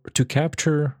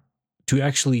to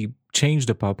actually change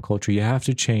the pop culture, you have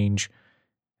to change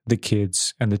the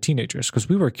kids and the teenagers, because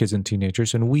we were kids and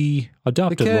teenagers, and we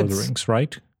adopted Lord of the Rings,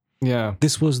 right? Yeah.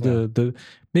 This was the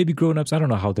maybe grown-ups, I don't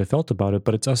know how they felt about it,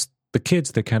 but it's us, the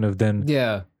kids, that kind of then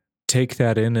take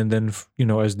that in, and then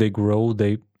as they grow,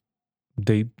 the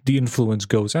influence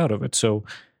goes out of it. So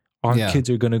our kids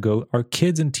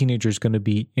and teenagers going to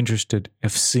be interested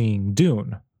of seeing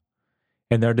Dune.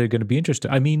 And are they going to be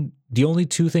interested? I mean, the only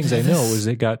two things I know is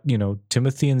they got,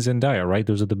 Timothy and Zendaya, right?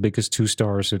 Those are the biggest two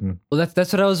stars. Well,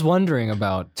 that's what I was wondering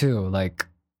about too. Like,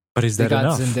 but is that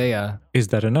enough? Zendaya. Is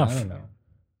that enough?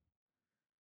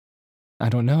 I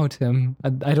don't know, Tim.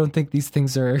 I don't think these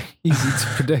things are easy to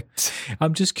predict.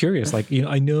 I'm just curious. Like,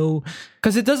 I know,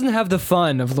 because it doesn't have the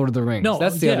fun of Lord of the Rings. No,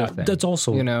 that's the other thing. That's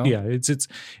also,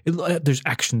 there's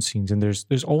action scenes and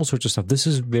there's all sorts of stuff. This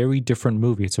is a very different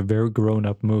movie. It's a very grown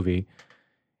up movie.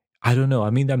 I don't know.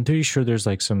 I mean, I'm pretty sure there's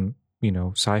like some,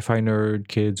 sci-fi nerd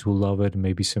kids who love it, and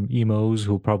maybe some emos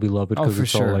who probably love it because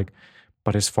it's all like,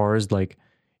 but as far as like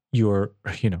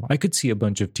I could see a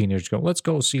bunch of teenagers go, let's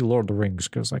go see Lord of the Rings,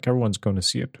 because like everyone's going to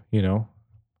see it, I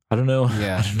don't know.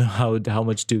 Yeah. I don't know how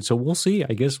much do. So we'll see,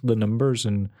 I guess, the numbers.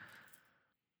 And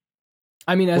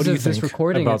I mean, as of this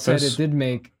recording, it said it did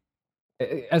make,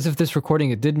 as of this recording,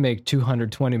 it did make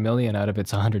 220 million out of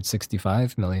its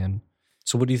 165 million.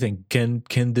 So what do you think? Can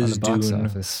this Dune,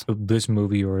 this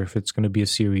movie, or if it's going to be a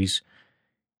series,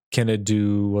 can it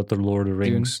do what the Lord of the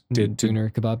Rings did to Dune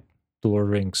Kebab? The Lord of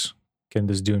the Rings? Can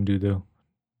this Dune do the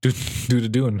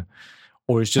Dune?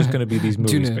 Or it's just going to be these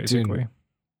movies, basically? Dune.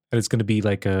 And it's going to be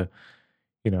like a,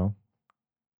 I don't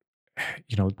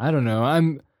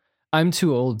know. I'm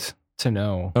too old to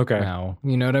know now.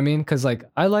 You know what I mean? Because like,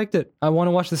 I liked it. I want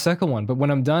to watch the second one, but when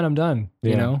I'm done, I'm done.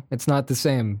 Yeah. It's not the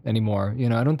same anymore.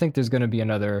 I don't think there's going to be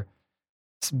another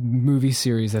movie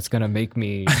series that's going to make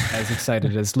me as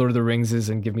excited as Lord of the Rings is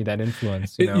and give me that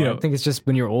influence. I think it's just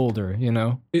when you're older,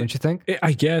 don't you think?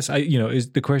 I guess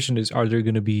the question is, are there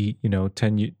going to be,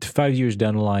 5 years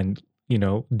down the line,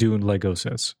 doing Lego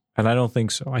sets? And I don't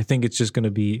think so. I think it's just going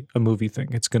to be a movie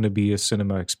thing. It's going to be a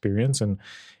cinema experience, and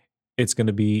it's going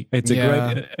to be,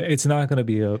 it's not going to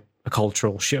be a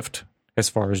cultural shift as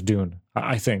far as Dune.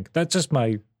 I think that's just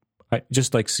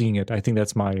just like seeing it. I think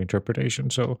that's my interpretation.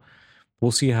 So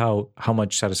we'll see how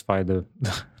much satisfied the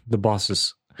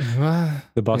bosses are.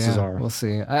 We'll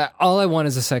see. All I want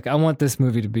is I want this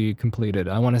movie to be completed.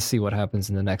 I want to see what happens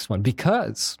in the next one,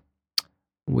 because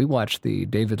we watched the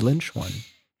David Lynch one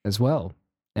as well.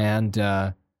 And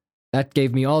that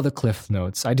gave me all the cliff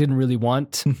notes. I didn't really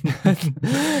want.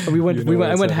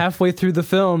 I went halfway through the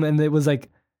film, and it was like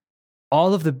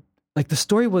all of the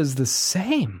story was the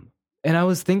same. And I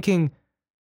was thinking,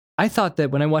 I thought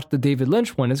that when I watched the David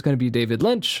Lynch one, it's going to be David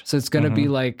Lynch. So it's going to be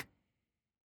like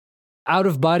out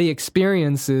of body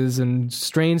experiences and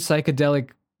strange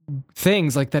psychedelic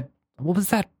things like that. What was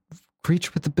that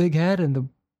creature with the big head and the?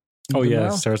 Oh yeah,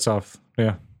 it starts off.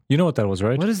 Yeah, you know what that was,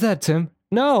 right? What is that, Tim?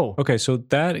 No. Okay, so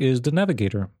that is the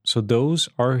Navigator. So those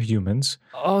are humans.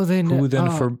 Oh, who then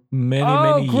for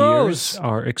many years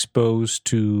are exposed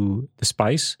to the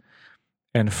spice,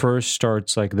 and first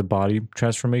starts like the body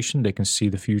transformation. They can see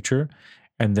the future,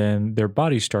 and then their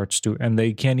body starts to, and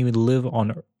they can't even live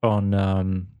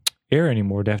on air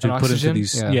anymore. They have to And put oxygen? into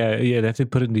these Yeah. they have to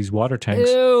put in these water tanks.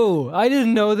 Ew, I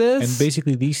didn't know this. And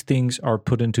basically, these things are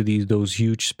put into those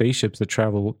huge spaceships that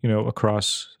travel,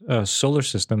 across solar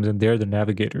systems, and they're the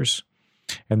navigators,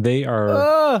 and they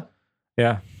are,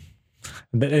 yeah,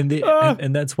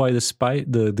 and that's why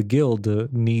the guild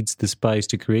needs the spies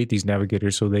to create these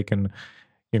navigators so they can,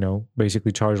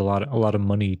 basically charge a lot of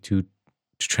money to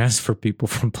transfer people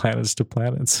from planets to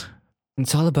planets.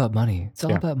 It's all about money. It's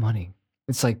all about money.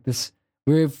 It's like this.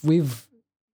 We've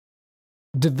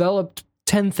developed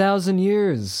 10,000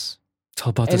 years. It's all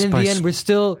about the And spice. in the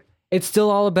end, it's still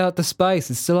all about the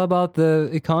spice. It's still about the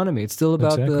economy. It's still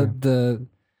about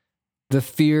the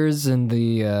fears and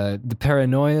the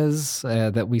paranoias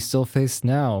that we still face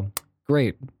now.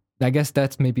 Great. I guess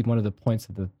that's maybe one of the points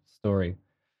of the story.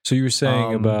 So you were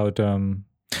saying about,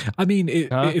 I mean,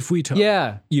 if we talk,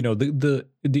 the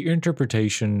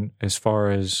interpretation as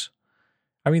far as,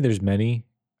 I mean, there's many.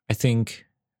 I think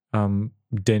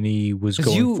Denny was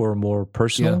going for a more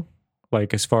personal,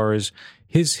 like as far as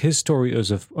his story is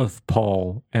of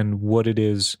Paul and what it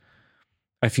is.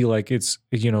 I feel like it's,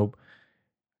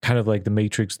 kind of like the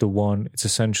Matrix, the one. It's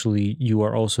essentially you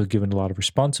are also given a lot of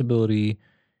responsibility.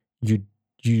 You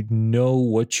know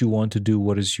what you want to do,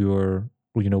 what is your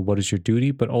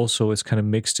duty, but also it's kind of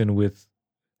mixed in with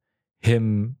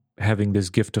him having this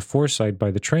gift of foresight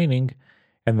by the training.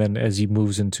 And then as he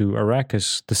moves into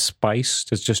Arrakis, the spice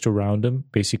that's just around him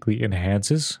basically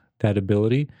enhances that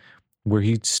ability, where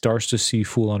he starts to see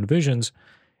full-on visions.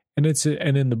 And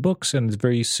in the books, and it's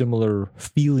very similar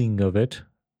feeling of it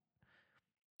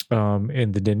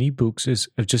in the Denis books, is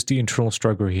of just the internal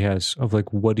struggle he has of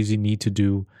like, what does he need to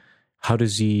do? How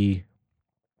does he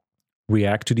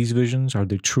react to these visions? Are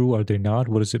they true? Are they not?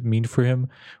 What does it mean for him?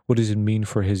 What does it mean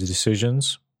for his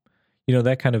decisions?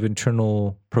 That kind of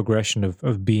internal progression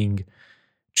of being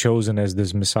chosen as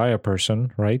this Messiah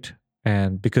person, right?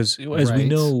 And because as we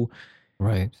know,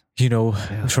 right,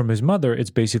 from his mother, it's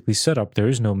basically set up. There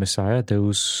is no Messiah.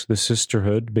 The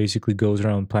sisterhood basically goes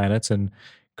around planets and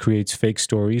creates fake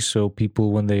stories. So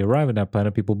people, when they arrive on that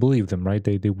planet, people believe them, right?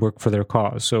 They work for their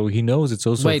cause. So he knows it's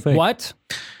also fake. Wait, what?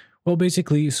 Well,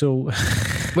 basically, so...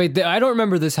 Wait, I don't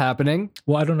remember this happening.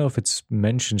 Well, I don't know if it's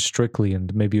mentioned strictly,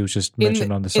 and maybe it was just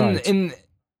mentioned on the side.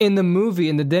 In the movie,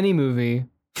 in the Denny movie,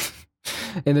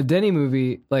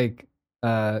 like,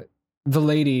 the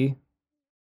lady...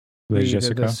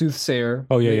 Jessica? The soothsayer.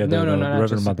 Oh, yeah, No, the not Reverend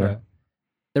Jessica. Mother.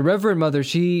 The Reverend Mother,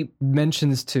 she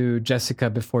mentions to Jessica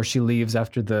before she leaves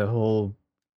after the whole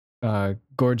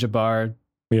Gorjabar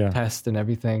test and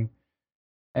everything.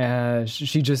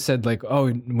 She just said like,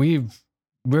 "Oh,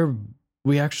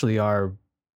 we actually are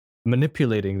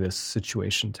manipulating this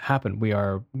situation to happen. We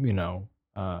are,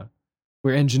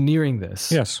 we're engineering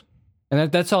this." Yes.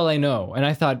 And that's all I know. And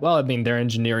I thought, well, I mean, they're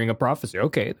engineering a prophecy.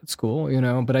 Okay, that's cool,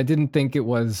 but I didn't think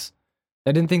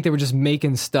they were just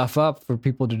making stuff up for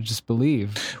people to just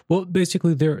believe. Well,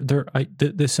 basically,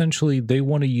 essentially they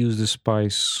want to use the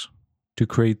spice to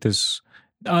create this.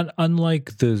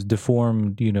 Unlike the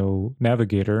deformed,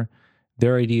 navigator,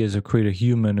 their idea is to create a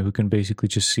human who can basically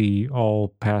just see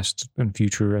all past and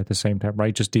future at the same time,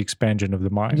 right? Just the expansion of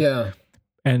the mind. Yeah.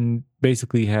 And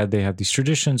basically they have these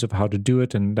traditions of how to do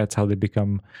it, and that's how they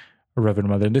become a Reverend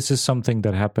Mother. And this is something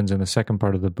that happens in the second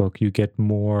part of the book. You get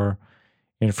more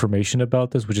information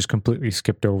about this, which is completely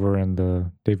skipped over in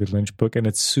the David Lynch book, and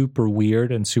it's super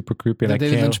weird and super creepy. And The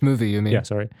David Lynch movie, you mean? Yeah,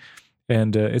 sorry.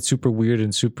 And it's super weird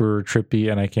and super trippy,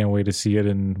 and I can't wait to see it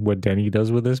and what Denny does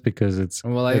with this, because it's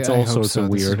all sorts of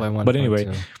weird. But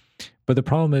anyway, but the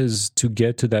problem is, to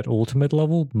get to that ultimate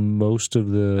level, most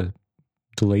of the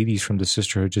ladies from the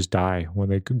sisterhood just die when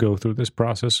they go through this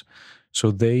process.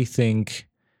 So they think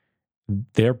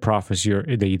their prophecy,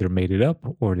 they either made it up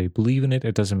or they believe in it.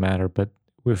 It doesn't matter. But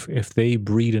if they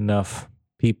breed enough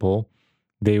people,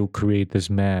 they will create this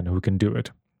man who can do it.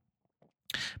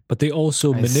 But they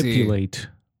also manipulate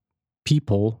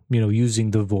people,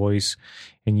 using the voice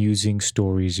and using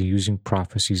stories and using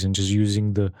prophecies and just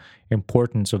using the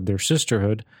importance of their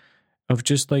sisterhood, of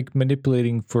just like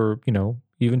manipulating for,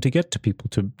 even to get to people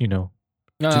to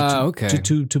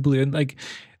believe. And like,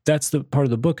 that's the part of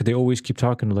the book. They always keep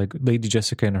talking to like Lady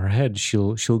Jessica in her head.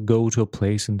 She'll go to a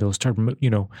place and they'll start,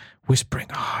 whispering,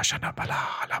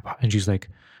 and she's like,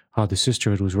 "Oh, the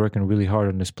sisterhood was working really hard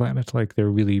on this planet. Like, they're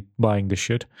really buying the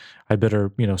shit. I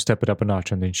better, step it up a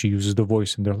notch." And then she uses the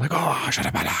voice, and they're like, "Oh, she's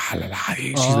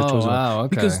the chosen wow, one."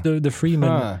 okay. Because the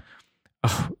Freeman.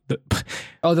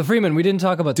 The Freeman. We didn't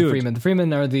talk about the Freeman. The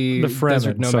Freeman are the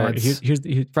desert nomads. Sorry.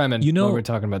 Here's Freeman. What we're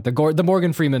talking about, the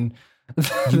Morgan Freeman.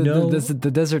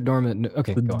 the Desert Norman.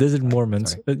 Okay, The go on. Desert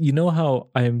Mormons. Sorry. You know how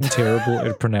I'm terrible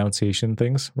at pronunciation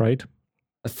things, right?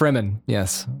 Fremen,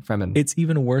 yes, Fremen. It's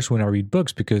even worse when I read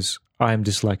books because I'm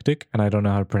dyslexic and I don't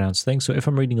know how to pronounce things. So if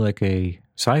I'm reading like a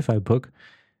sci-fi book,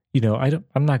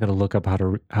 I'm not going to look up how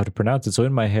to pronounce it. So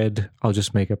in my head, I'll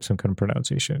just make up some kind of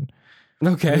pronunciation.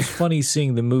 Okay. It's funny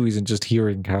seeing the movies and just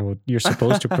hearing how you're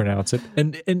supposed to pronounce it.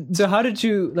 And So how did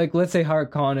you, like, let's say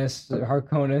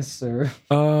Harkonnen, or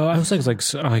I was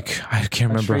like I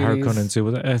can't remember Atreides. Harkonnen. It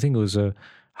was, I think it was a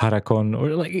Harakon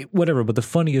or like whatever. But the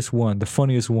funniest one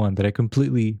that I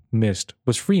completely missed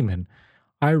was Freeman.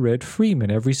 I read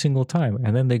Freeman every single time,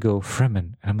 and then they go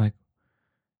Fremen, and I'm like,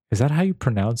 is that how you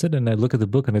pronounce it? And I look at the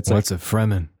book, and it's a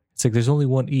Fremen? it's like there's only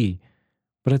one E.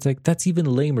 But it's like, that's even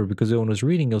lamer because when I was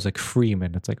reading, it was like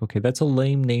Freeman. It's like, okay, that's a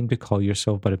lame name to call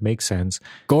yourself, but it makes sense.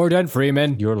 Gordon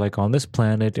Freeman. You're like on this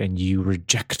planet and you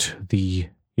reject the,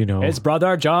 His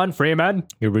brother John Freeman.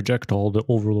 you reject all the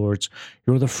overlords.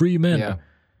 You're the Freeman. Yeah.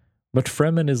 But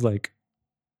Fremen is like,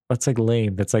 that's like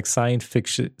lame. That's like science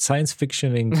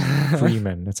fictioning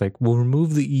Freeman. It's like, we'll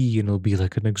remove the E and it'll be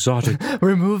like an exotic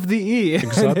Remove the E.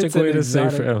 exotic It's an way to say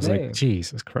exotic I was name. like,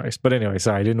 Jesus Christ. But anyway,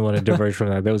 sorry, I didn't want to diverge from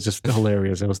that. That was just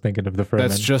hilarious. I was thinking of the Fremen.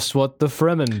 That's just what the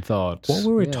Fremen thought. What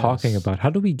were we Yes. talking about? How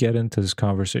do we get into this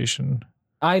conversation?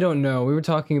 I don't know. We were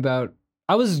talking about.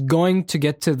 I was going to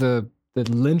get to the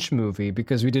Lynch movie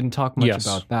because we didn't talk much Yes.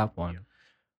 about that one.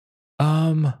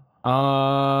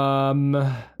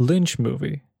 Lynch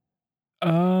movie.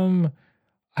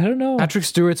 I don't know. Patrick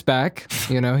Stewart's back.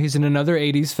 He's in another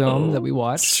 '80s film that we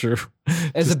watched Sure.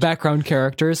 as a background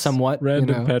character, somewhat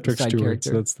Random Patrick side Stewart.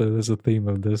 character. That's the theme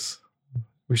of this.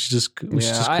 We should just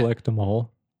collect them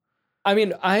all. I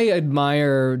mean, I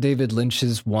admire David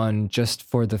Lynch's one just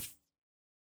for the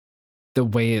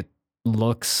way it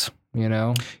looks.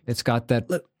 It's got that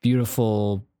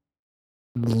beautiful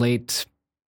late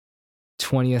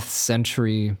 20th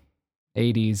century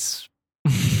 80s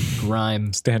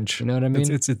grime Stench. You know what I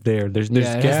mean? It's there. There's it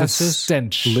has the gases,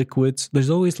 stench. liquids. There's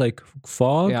always like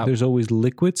fog. Yeah. There's always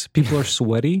liquids. People are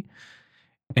sweaty,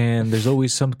 and there's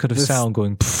always some kind of sound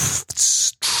going.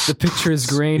 The picture is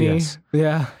grainy. Yes.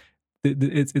 Yeah.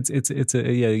 It's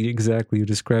exactly. You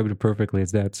described it perfectly.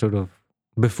 It's that sort of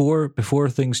before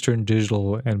things turned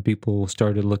digital and people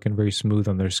started looking very smooth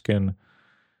on their skin.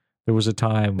 There was a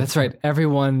time. That's right.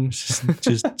 Everyone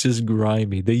just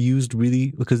grimy. They used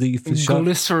really because they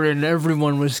glycerin.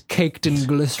 Everyone was caked in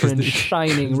glycerin,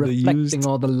 shining, reflecting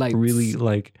all the lights. Really,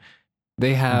 like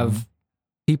they have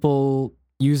people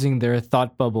using their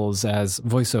thought bubbles as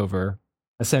voiceover,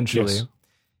 essentially, Yes.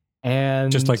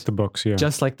 and just like the books, yeah.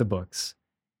 just like the books,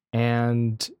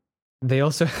 and they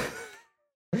also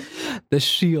the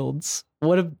shields.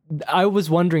 I was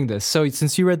wondering this. So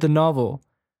since you read the novel.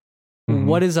 Mhm.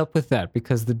 What is up with that?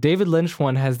 Because the David Lynch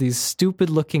one has these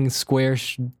stupid-looking square,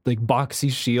 like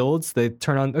boxy shields that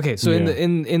turn on. Okay, so Yeah.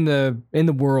 in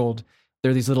the world, there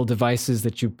are these little devices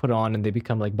that you put on, and they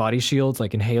become like body shields,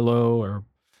 like in Halo or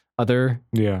other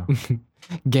Yeah.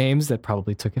 games that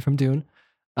probably took it from Dune,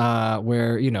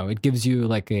 where it gives you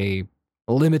like a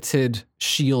limited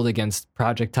shield against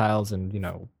projectiles and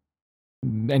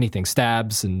anything,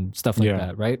 stabs and stuff like Yeah.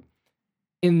 that, right?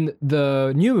 In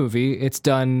the new movie, it's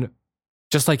done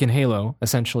just like in Halo,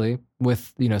 essentially,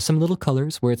 with some little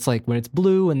colors where it's like when it's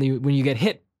blue and when you get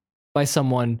hit by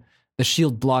someone, the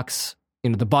shield blocks,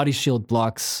 the body shield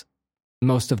blocks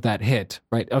most of that hit,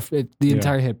 right? The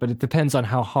entire hit, but it depends on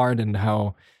how hard and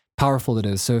how powerful it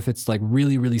is. So if it's like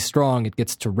really, really strong, it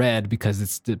gets to red because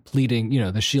it's depleting,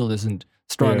 the shield isn't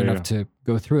strong enough to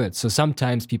go through it. So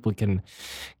sometimes people can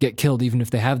get killed even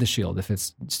if they have the shield, if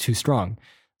it's too strong.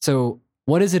 So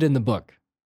what is it in the book?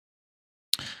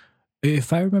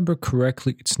 If I remember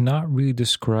correctly, it's not really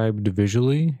described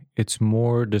visually. It's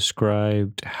more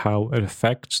described how it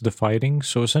affects the fighting.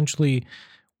 So essentially,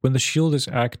 when the shield is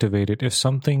activated, if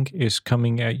something is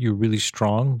coming at you really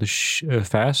strong,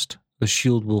 fast, the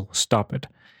shield will stop it.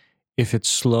 If it's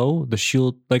slow, the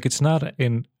shield, like it's not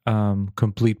in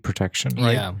complete protection,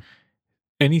 right? Yeah.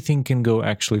 Anything can go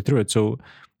actually through it. So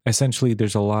essentially,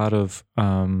 there's a lot of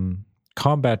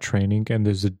combat training, and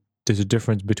there's a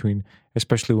difference between,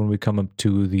 especially when we come up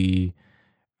to the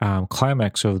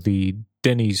climax of the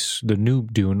new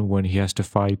Dune, when he has to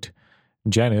fight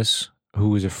Janice,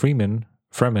 who is a Fremen.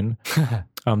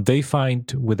 They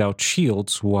fight without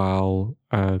shields, while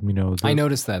I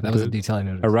noticed that. That was a detail I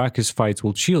noticed. Arrakis fights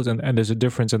with shields, and there's a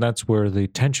difference, and that's where the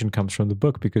tension comes from the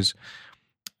book, because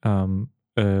Paul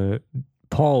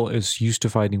is used to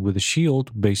fighting with a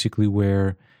shield, basically,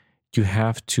 where you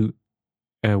have to,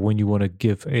 when you want to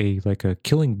give a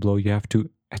killing blow, you have to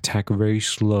attack very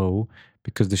slow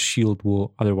because the shield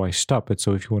will otherwise stop it.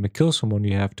 So if you want to kill someone,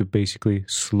 you have to basically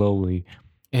slowly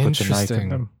put the knife in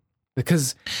them.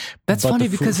 Because that's funny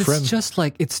because it's just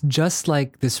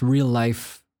like this real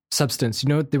life substance. You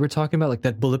know what they were talking about, like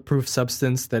that bulletproof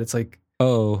substance that it's like,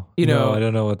 oh, you know, I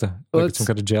don't know what it's some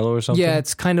kind of jello or something. Yeah,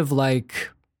 it's kind of like,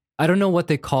 I don't know what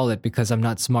they call it because I'm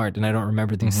not smart and I don't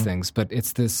remember these things, but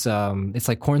it's this, it's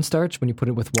like cornstarch when you put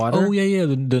it with water. Oh, yeah,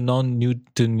 the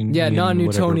non-Newtonian. Yeah,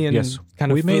 non-Newtonian yes.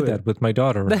 kind of We fluid. made that with my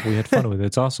daughter. We had fun with it.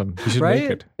 It's awesome. You should Right? make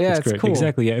it. Yeah, it's great. cool.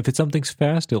 Exactly, yeah. If it's something's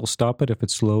fast, it'll stop it. If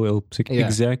it's slow, it'll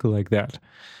exactly like that.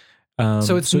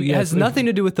 So it has nothing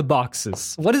to do with the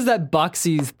boxes. What is that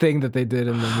boxy thing that they did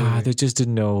in the movie? They just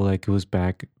didn't know, like it was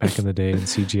back in the day in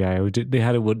CGI. They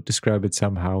had to describe it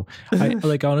somehow.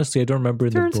 Honestly, I don't remember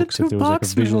in the books if there was like a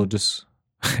visual.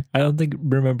 I don't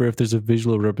remember if there's a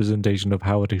visual representation of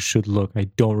how it should look. I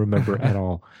don't remember at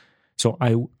all. So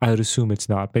I would assume it's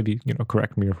not. Maybe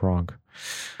correct me if wrong.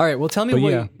 All right. Well, tell me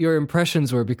what your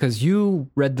impressions were because you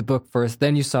read the book first,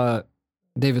 then you saw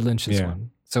David Lynch's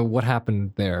one. So what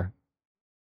happened there?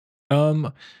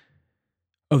 Of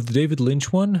the David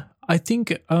Lynch one, I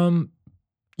think,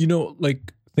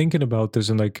 like thinking about this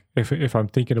and like if I'm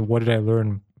thinking of what did I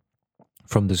learn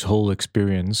from this whole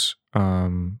experience,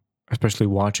 especially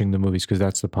watching the movies, because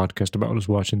that's the podcast about, is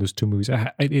watching those two movies.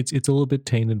 It's a little bit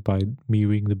tainted by me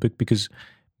reading the book because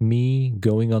me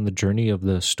going on the journey of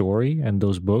the story and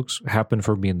those books happened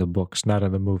for me in the books, not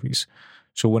in the movies.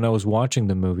 So when I was watching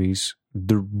the movies,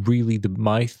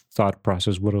 my thought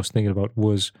process, what I was thinking about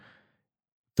was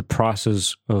the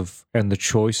process of and the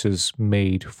choices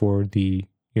made for the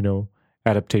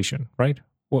adaptation, right?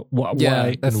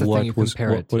 Why that's and the what thing you was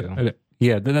compare it to.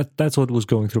 Yeah, that's what was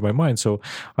going through my mind. So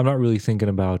I'm not really thinking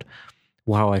about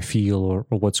how I feel or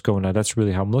what's going on. That's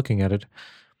really how I'm looking at it.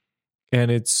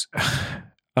 And it's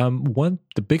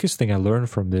the biggest thing I learned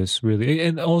from this really,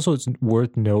 and also it's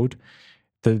worth note,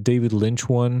 the David Lynch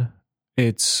one,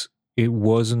 it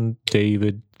wasn't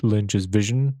David Lynch's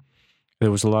vision. There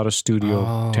was a lot of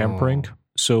studio tampering.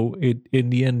 So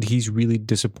in the end, he's really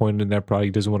disappointed in that product.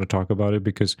 He doesn't want to talk about it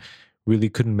because really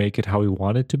couldn't make it how he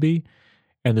wanted it to be.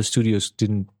 And the studios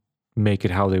didn't make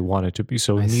it how they wanted it to be.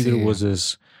 So neither was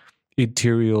this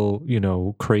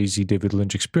ethereal, crazy David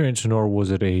Lynch experience, nor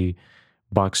was it a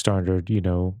box standard,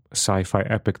 sci-fi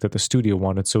epic that the studio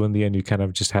wanted. So in the end, you kind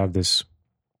of just have this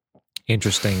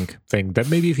interesting thing that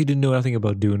maybe if you didn't know nothing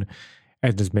about Dune,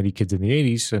 and as many kids in the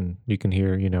 80s, and you can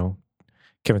hear,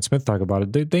 Kevin Smith talk about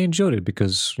it, they enjoyed it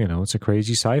because, it's a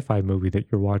crazy sci-fi movie that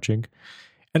you're watching.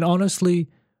 And honestly,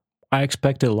 I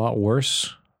expected a lot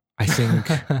worse. I think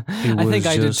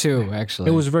I did too, actually.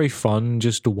 It was very fun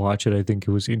just to watch it. I think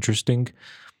it was interesting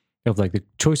of like the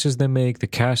choices they make, the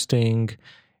casting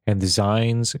and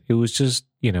designs. It was just,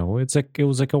 it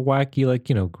was like a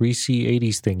wacky, greasy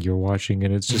 80s thing you're watching.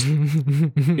 And it's just,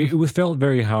 it felt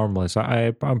very harmless.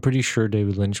 I'm pretty sure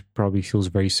David Lynch probably feels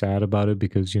very sad about it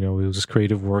because, it was his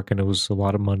creative work and it was a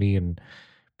lot of money and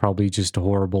probably just a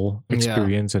horrible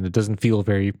experience. And it doesn't feel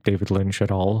very David Lynch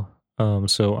at all.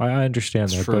 So I understand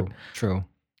that. True.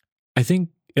 I think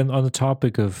on the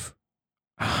topic of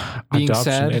being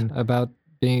adoption sad about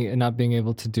not being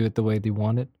able to do it the way they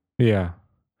want it. Yeah.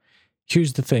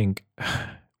 Here's the thing.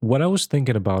 What I was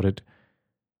thinking about it,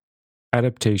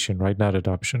 adaptation, right? Not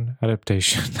adoption.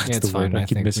 Adaptation. That's it's the word. fine. I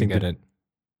keep missing it.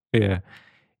 Yeah.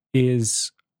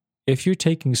 Is if you're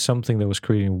taking something that was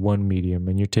created in one medium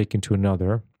and you're taking to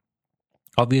another,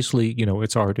 obviously,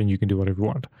 it's art and you can do whatever you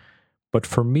want. But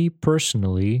for me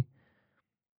personally,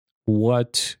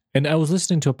 and I was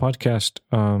listening to a podcast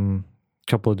a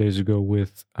couple of days ago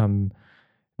with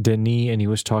Denis, and he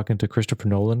was talking to Christopher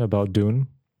Nolan about Dune.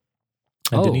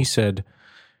 And Denis said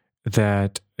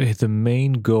that the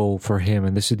main goal for him,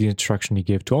 and this is the instruction he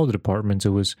gave to all the departments, it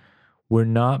was, we're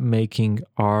not making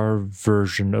our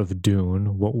version of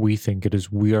Dune what we think it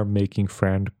is. We are making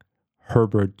Frank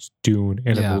Herbert's Dune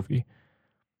in a movie.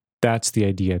 That's the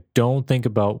idea. Don't think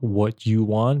about what you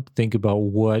want. Think about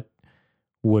what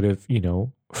would have,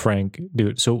 Frank do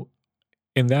it. So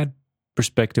in that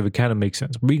perspective, it kind of makes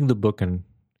sense. Reading the book and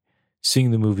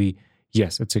seeing the movie,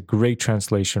 yes, it's a great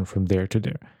translation from there to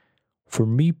there. For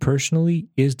me personally,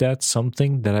 is that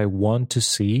something that I want to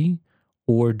see?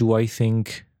 Or do I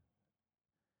think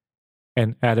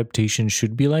an adaptation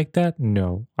should be like that?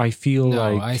 No. I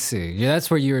see. Yeah, that's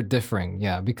where you're differing.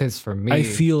 Yeah, because for me, I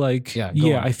feel like,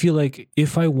 I feel like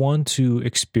if I want to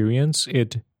experience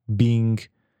it being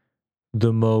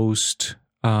the most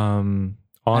honest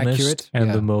accurate,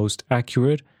 and the most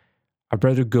accurate, I'd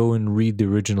rather go and read the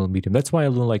original medium. That's why I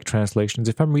don't like translations.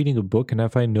 If I'm reading a book and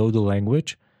if I know the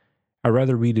language I'd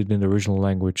rather read it in the original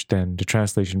language than the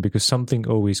translation because something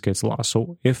always gets lost.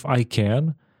 So if I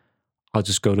can, I'll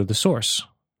just go to the source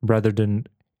rather than.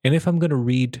 And if I'm going to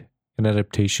read an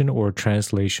adaptation or a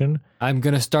translation, I'm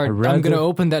gonna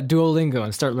open that Duolingo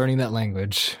and start learning that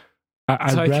language.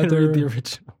 I'd I can rather read the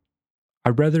original.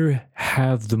 I'd rather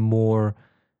have the more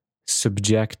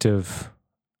subjective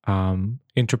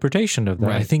interpretation of that.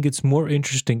 Right. I think it's more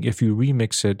interesting if you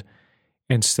remix it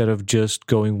instead of just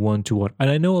going one to one. And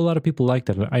I know a lot of people like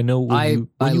that. I know I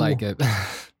like it.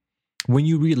 When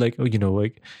you read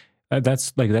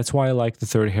that's why I like the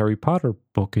third Harry Potter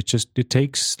book. It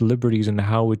takes liberties in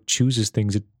how it chooses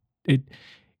things.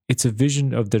 It's a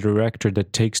vision of the director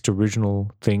that takes the original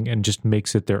thing and just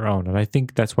makes it their own. And I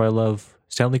think that's why I love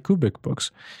Stanley Kubrick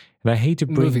books. And I hate to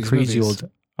bring Movies. old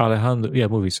Alejandro,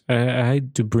 movies. I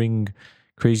hate to bring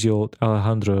crazy old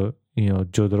Alejandro,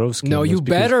 Jodorowsky. No, you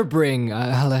better bring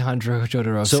Alejandro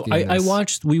Jodorowsky.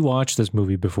 So we watched this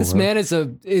movie before. This man is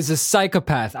a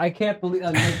psychopath. I can't believe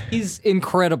he's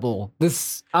incredible.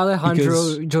 This Alejandro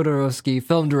Jodorowsky,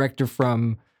 film director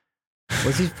from.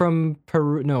 Was he from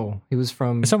Peru? No, he was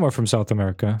from somewhere from South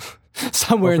America.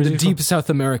 Somewhere in the deep South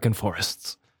American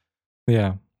forests.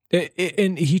 Yeah.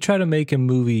 And he tried to make a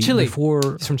movie Chile. before.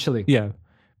 He's from Chile. Yeah.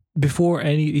 Before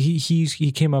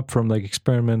he came up from like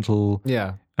experimental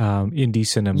indie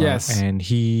cinema. Yes. And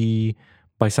he,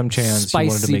 by some chance, he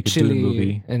wanted to make a Chile Dune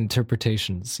movie.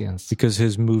 Interpretations, yes. Because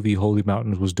his movie Holy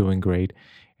Mountains was doing great.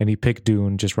 And he picked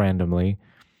Dune just randomly.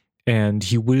 And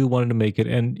he really wanted to make it.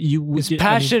 And He's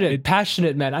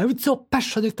passionate, man. I'm so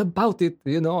passionate about it.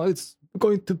 It's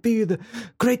going to be the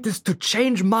greatest to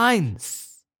change minds.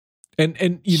 And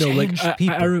I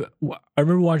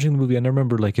remember watching the movie and I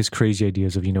remember like his crazy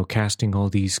ideas of casting all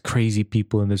these crazy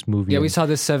people in this movie. Yeah, we saw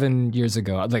this 7 years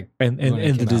ago. And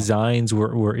the designs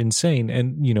were insane.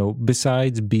 And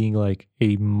besides being like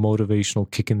a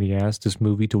motivational kick in the ass, this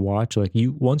movie to watch, like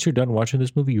once you're done watching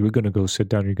this movie, you're gonna go sit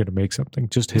down, you're gonna make something.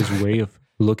 Just his way of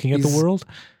looking at the world,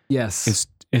 yes,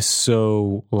 is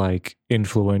so like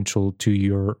influential to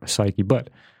your psyche.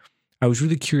 But I was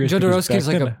really curious. Jodorowsky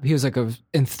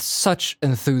is such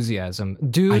enthusiasm.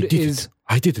 Dude,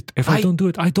 I did it. If I don't do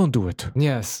it, I don't do it.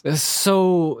 Yes.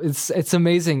 It's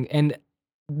amazing. And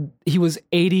he was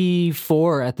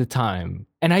 84 at the time.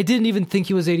 And I didn't even think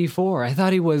he was 84. I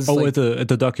thought he was at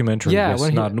the documentary. Yeah,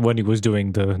 yes, not when he was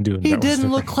doing the Dune. He didn't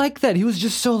look like that. He was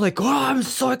just so like, I'm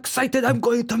so excited. I'm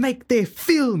going to make the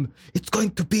film. It's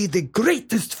going to be the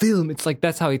greatest film. It's like,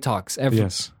 that's how he talks.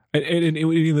 Yes. And in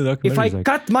the documentary, if I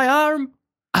cut my arm,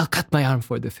 I'll cut my arm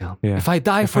for the film. Yeah. If I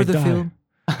die for the film,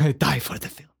 I die for the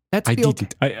film. I did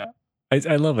it.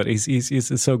 I love it.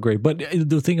 It's so great. But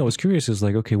the thing I was curious is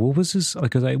like, okay, what was this?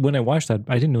 Because when I watched that,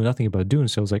 I didn't know nothing about Dune,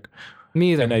 so I was like,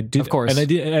 me either. And I did, of course.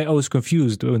 And I was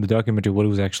confused in the documentary what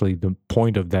was actually the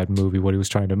point of that movie, what he was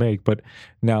trying to make. But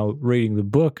now reading the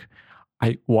book,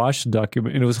 I watched the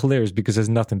document, and it was hilarious because it has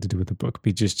nothing to do with the book.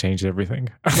 He just changed everything.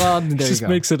 Well, there you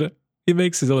go. He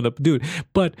makes his own up, dude.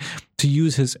 But to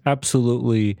use his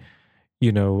absolutely,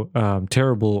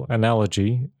 terrible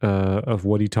analogy of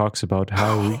what he talks about,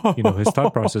 how his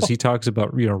thought process. He talks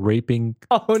about raping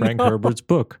Frank Herbert's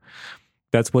book.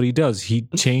 That's what he does. He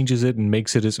changes it and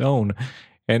makes it his own.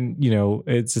 And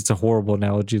it's a horrible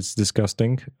analogy. It's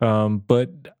disgusting.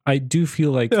 But I do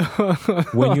feel like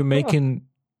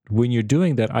when you're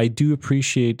doing that, I do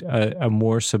appreciate a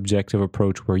more subjective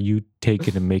approach where you take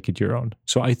it and make it your own.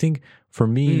 So I think for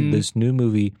me, this new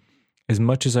movie, as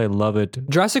much as I love it,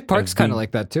 Jurassic Park's kind of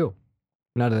like that too.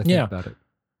 Now that I think about it,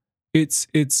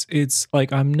 it's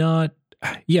like I'm not.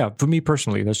 Yeah, for me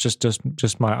personally, that's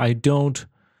just my. I don't.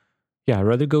 Yeah, I'd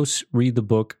rather go read the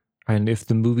book, and if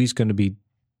the movie's going to be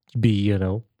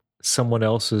someone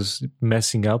else's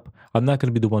messing up, I'm not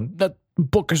going to be the one. That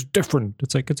book is different.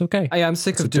 It's like, it's okay. I'm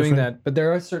sick of doing that, but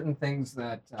there are certain things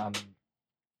that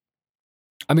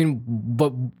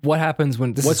but what happens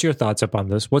when what's your thoughts upon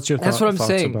this? What's your that's what I'm thoughts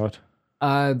saying about?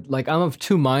 I'm of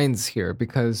two minds here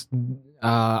because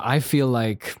I feel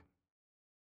like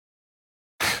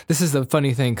this is the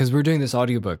funny thing because we're doing this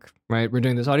audiobook, right? We're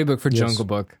doing this audiobook for Jungle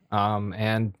Book,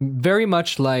 and very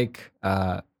much like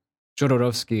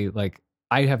Jodorowsky, like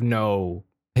I have no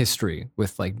history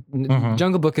with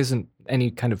Jungle Book isn't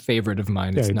any kind of favorite of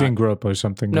mine. Yeah, it didn't grow up or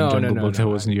something. No, Jungle Book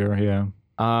wasn't your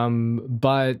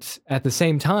but at the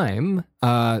same time,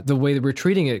 the way that we're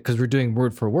treating it, because we're doing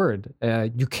word for word,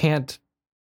 you can't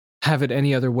have it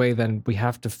any other way than we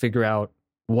have to figure out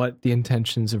what the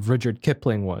intentions of Rudyard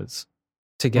Kipling was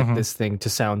to get this thing to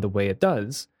sound the way it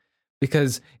does.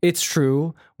 Because it's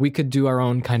true, we could do our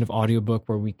own kind of audiobook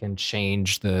where we can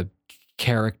change the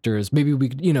characters. Maybe we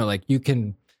could, you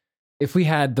can if we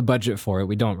had the budget for it,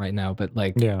 we don't right now, but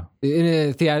like Yeah.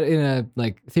 in a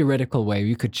like theoretical way,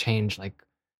 you could change like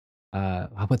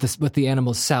what the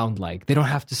animals sound like. They don't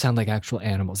have to sound like actual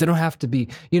animals. They don't have to be,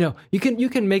 you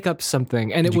can make up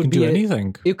something and it You would can be do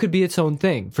anything. It could be its own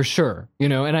thing for sure,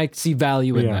 and I see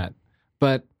value in that.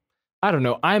 But I don't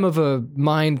know. I'm of a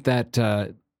mind that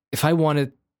if I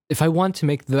want to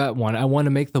make that one, I want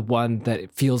to make the one that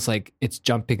it feels like it's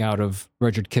jumping out of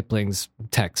Rudyard Kipling's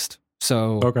text.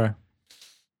 So Okay.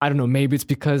 I don't know, maybe it's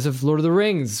because of Lord of the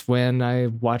Rings. When I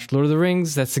watched Lord of the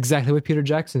Rings, that's exactly what Peter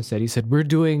Jackson said. He said, we're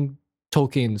doing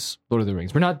Tolkien's Lord of the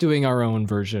Rings. We're not doing our own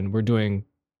version. We're doing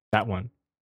that one.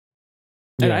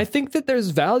 And Yeah. I think that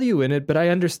there's value in it, but I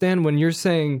understand when you're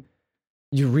saying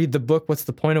you read the book, what's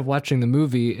the point of watching the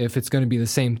movie if it's going to be the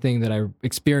same thing that I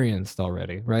experienced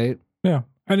already, right? Yeah.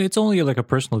 And it's only like a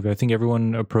personal view. I think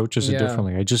everyone approaches it Yeah.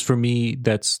 differently. For me,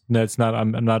 that's not,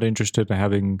 I'm not interested in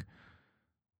having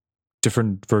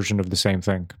different version of the same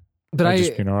thing. But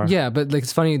Yeah. but like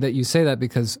it's funny that you say that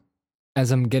because as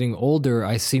I'm getting older,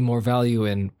 I see more value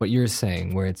in what you're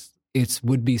saying, where it's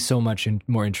would be so much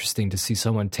more interesting to see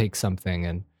someone take something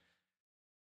and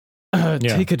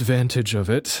take advantage of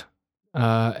it,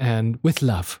 and with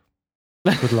love.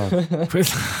 With love.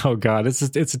 Oh God, it's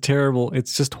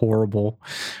just horrible.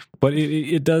 But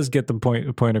it does get the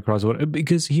point across.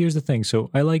 Because here's the thing. So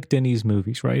I like Denis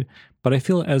movies, right? But I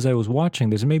feel as I was watching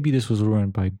this, maybe this was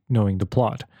ruined by knowing the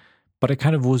plot, but I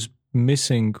kind of was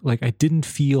missing, like I didn't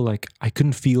feel like, I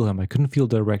couldn't feel him. I couldn't feel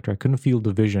the director. I couldn't feel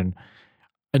the vision.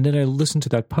 And then I listened to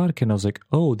that podcast and I was like,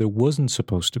 oh, there wasn't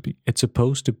supposed to be. It's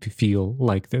supposed to feel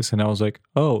like this. And I was like,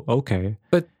 oh, okay.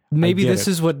 But maybe this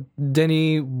is what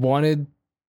Denis wanted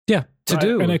to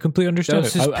do. And I completely understand That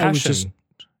was his I was just, passion.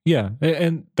 yeah.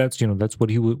 And that's what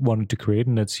he wanted to create,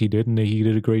 and he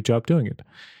did a great job doing it.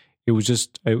 It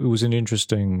was an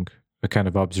interesting kind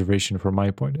of observation from my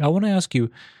point. I want to ask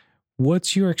you,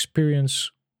 what's your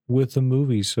experience with the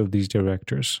movies of these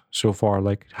directors so far?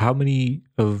 Like, how many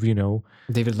of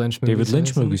David Lynch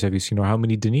movies have you seen, or how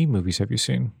many Denis movies have you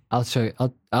seen? I'll show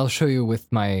you. I'll show you with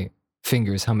my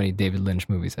fingers how many David Lynch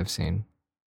movies I've seen.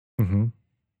 Mm-hmm.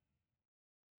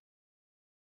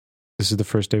 This is the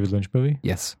first David Lynch movie?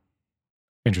 Yes.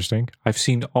 Interesting. I've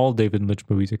seen all David Lynch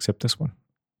movies except this one.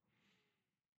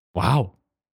 Wow.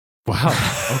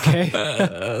 Okay.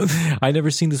 I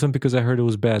never seen this one because I heard it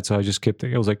was bad, so I just skipped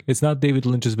it. I was like, it's not David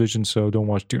Lynch's vision, so don't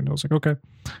watch Dune. I was like, okay.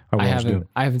 I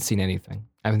haven't seen anything.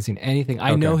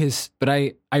 I know but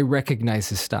I recognize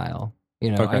his style.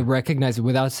 I recognize it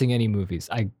without seeing any movies.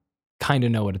 I kind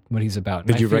of know what he's about.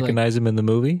 Did you recognize him in the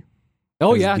movie?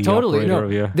 Oh, As yeah, the totally. No,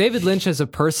 operator David Lynch as a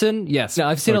person, yes. No,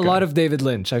 I've seen a lot of David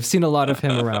Lynch. I've seen a lot of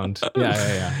him around.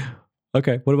 Yeah.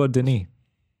 Okay, what about Denis?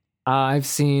 I've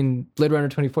seen Blade Runner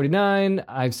 2049.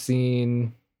 I've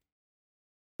seen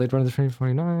Blade Runner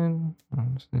 2049.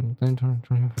 I've seen Blade Runner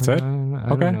 2049. That's it?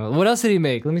 I don't know. What else did he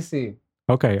make? Let me see.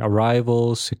 Okay,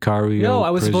 Arrival, Sicario, No,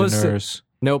 I was Prisoners. supposed to.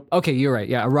 Nope. Okay, you're right.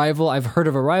 Yeah, Arrival. I've heard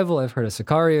of Arrival. I've heard of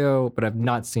Sicario, but I've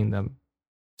not seen them.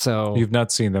 So You've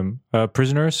not seen them.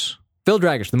 Prisoners? Phil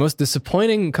Dragish, the most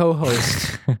disappointing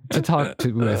co-host to talk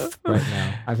with right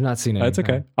now. I've not seen anything. That's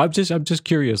okay. I'm just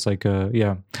curious. Like,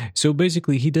 yeah. So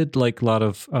basically, he did like a lot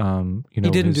of, He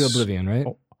didn't do Oblivion, right?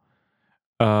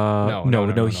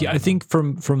 No. I think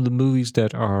from the movies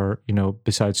that are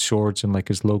besides Swords and like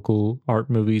his local art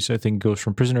movies, I think it goes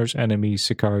from Prisoners, Enemy,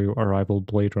 Sicario, Arrival,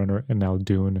 Blade Runner, and now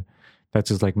Dune. That's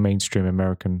his like mainstream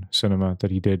American cinema that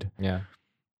he did. Yeah.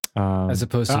 As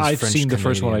opposed to I've French seen the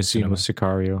first one Canadian I've seen cinema. was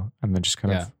Sicario, and then just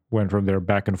kind of went from there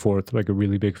back and forth, like a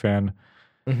really big fan.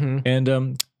 Mm-hmm.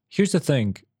 And here's the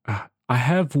thing: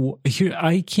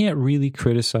 I can't really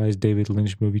criticize David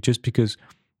Lynch movie just because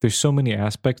there's so many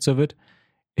aspects of it.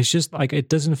 It's just like it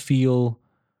doesn't feel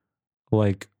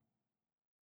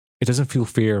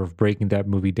fair of breaking that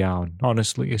movie down.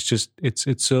 Honestly, it's just it's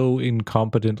so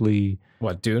incompetently.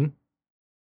 What, Dune?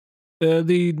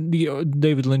 The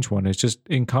David Lynch one is just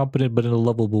incompetent, but in a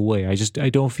lovable way. I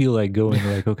don't feel like going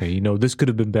like, okay, this could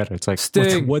have been better. It's like,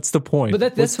 what's the point?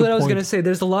 But that's what I was going to say.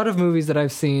 There's a lot of movies that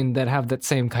I've seen that have that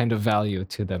same kind of value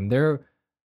to them.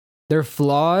 They're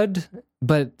flawed,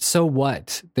 but so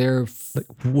what? Where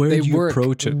do you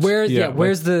approach it? Where's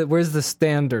the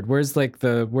standard? Where's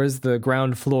the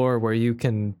ground floor where you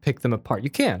can pick them apart? You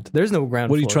can't. There's no ground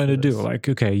floor. What are you trying to do? this. Like,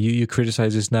 okay, you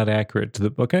criticize it's not accurate to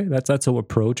the okay, that's an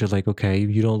approach. It's like, okay,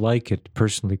 you don't like it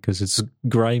personally because it's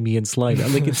grimy and slimy.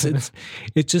 Like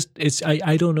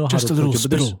I don't know how Just to a little approach it,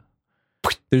 but spittle.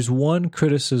 there's one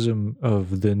criticism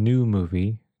of the new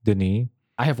movie, Denis.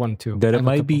 I have one too. That it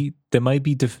might be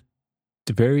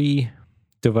very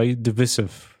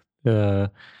divisive,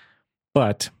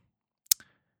 but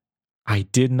I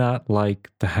did not like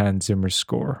the Hans Zimmer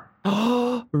score.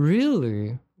 Oh,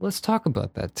 really? Let's talk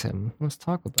about that, Tim. Let's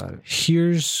talk about it.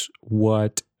 Here's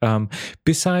what,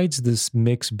 besides this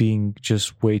mix being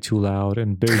just way too loud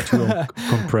and very too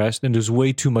compressed, and there's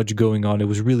way too much going on. It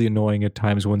was really annoying at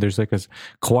times when there's like a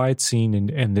quiet scene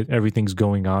and everything's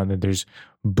going on and there's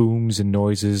booms and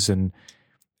noises, and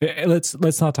let's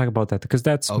not talk about that because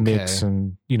that's mix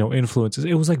and influences.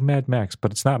 It was like Mad Max,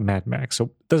 but it's not Mad Max, so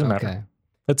it doesn't matter.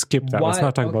 Let's skip that. Let's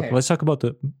not talk about that. Let's talk about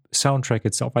the soundtrack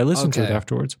itself. I listened to it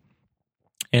afterwards.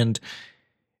 And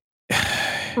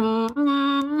so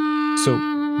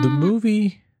the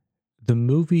movie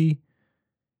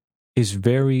is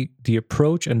the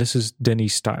approach, and this is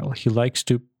Denis' style. He likes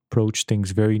to approach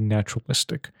things very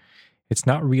naturalistic. It's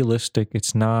not realistic.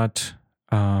 It's not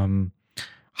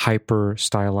hyper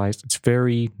stylized. It's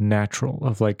very natural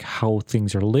of like how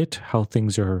things are lit, how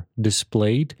things are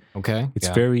displayed. Okay. It's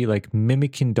very like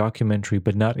mimicking documentary,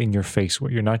 but not in your face, where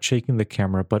you're not shaking the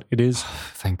camera, but it is.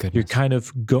 Thank goodness. You're kind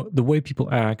of the way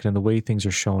people act and the way things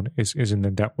are shown is in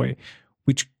that way,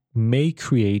 which may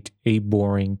create a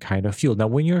boring kind of feel. Now,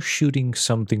 when you're shooting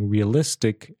something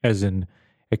realistic, as in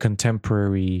a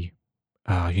contemporary,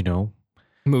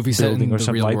 movie set building in or the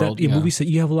something real like world, that, movie set,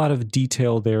 you have a lot of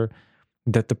detail there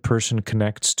that the person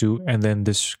connects to, and then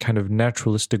this kind of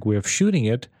naturalistic way of shooting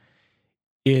it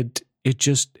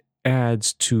just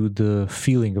adds to the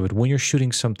feeling of it. When you're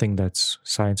shooting something that's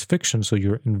science fiction, so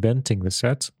you're inventing the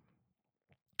sets,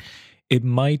 it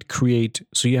might create,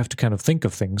 so you have to kind of think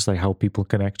of things like how people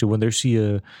connect to when they see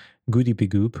a goody be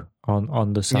goop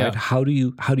on the side. How do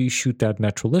you shoot that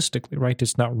naturalistically, right?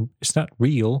 It's not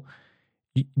real.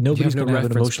 Nobody's going to have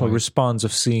an emotional response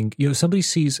of seeing, somebody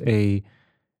sees a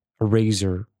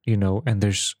razor, and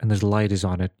there's light is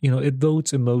on it. It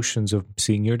evokes emotions of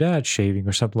seeing your dad shaving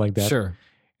or something like that. Sure.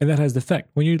 And that has the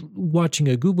effect. When you're watching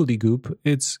a goobly goop,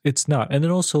 it's not. And then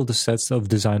also the sets of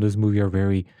design of this movie are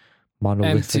very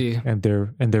monolithic, empty.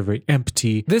 and they're very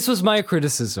empty. This was my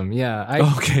criticism. Yeah. I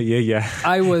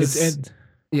was. It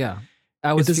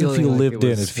was. It doesn't feel like lived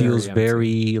in. It feels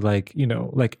very like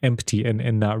empty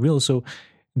and not real. So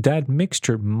that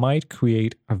mixture might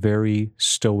create a very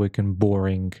stoic and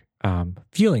boring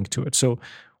feeling to it. So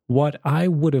what I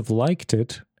would have liked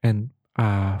it, and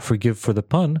forgive for the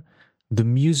pun, the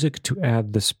music to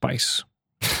add the spice.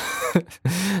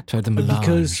 Try the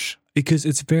melange. Because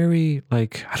it's very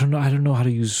like, I don't know how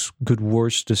to use good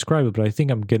words to describe it, but I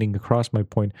think I'm getting across my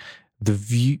point. The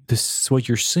view, what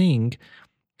you're seeing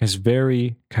is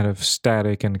very kind of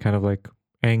static and kind of like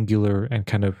angular and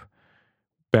kind of,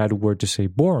 bad word to say,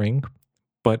 boring.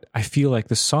 But I feel like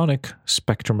the sonic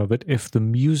spectrum of it, if the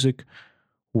music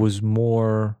was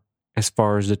more as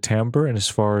far as the timbre and as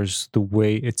far as the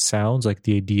way it sounds, like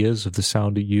the ideas of the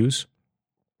sound it use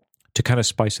to kind of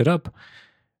spice it up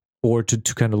or to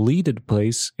kind of lead it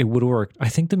place, it would work. I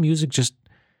think the music just,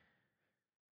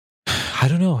 I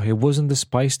don't know, it wasn't the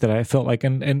spice that I felt like,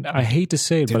 and I hate to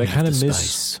say it, but I kind of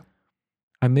miss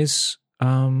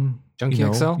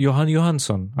Junkie XL? Johan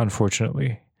Johansson,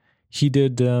 unfortunately. He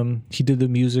did the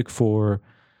music for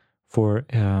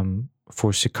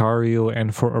Sicario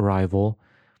and for Arrival,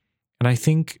 and I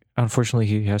think unfortunately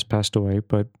he has passed away.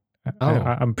 But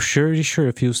I'm sure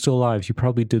if he was still alive, he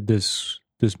probably did this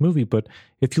movie. But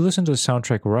if you listen to the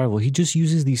soundtrack Arrival, he just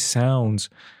uses these sounds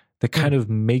that kind of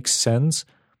make sense,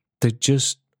 that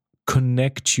just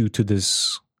connect you to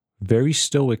this very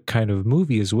stoic kind of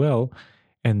movie as well.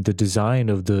 And the design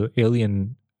of the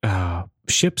alien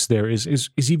ships there is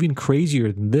even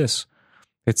crazier than this.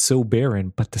 It's so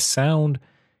barren, but the sound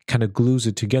kind of glues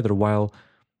it together. While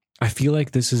I feel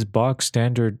like this is bog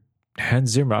standard Hans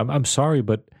Zimmer. I'm sorry,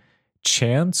 but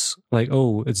chants, like,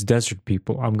 oh, it's desert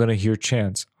people, I'm gonna hear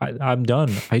chants. I'm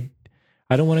done. I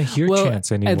don't want to hear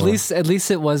chants anymore. At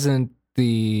least it wasn't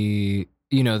the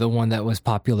the one that was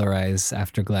popularized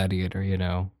after Gladiator.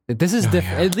 This is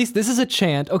different. Yeah. At least this is a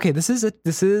chant. Okay, this is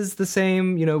the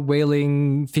same,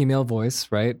 wailing female voice,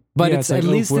 right? But it's at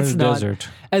least it's not. Desert.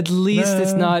 At least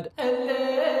it's not.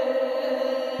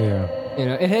 Yeah.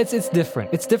 It's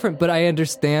different. It's different, but I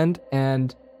understand,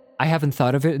 and I haven't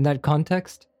thought of it in that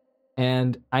context,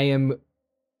 and I am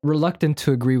reluctant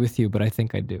to agree with you, but I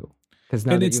think I do.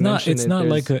 And it's not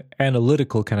like an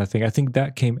analytical kind of thing. I think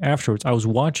that came afterwards. I was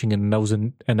watching it,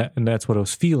 and that's what I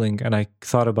was feeling. And I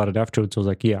thought about it afterwards. I was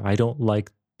like, yeah, I don't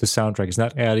like the soundtrack. It's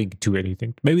not adding to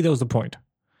anything. Maybe that was the point.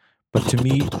 But to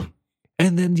me,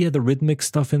 and then the rhythmic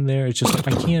stuff in there. It's just like,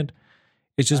 I can't.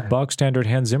 It's just bog standard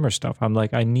Hans Zimmer stuff. I'm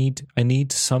like, I need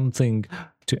something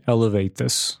to elevate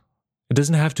this. It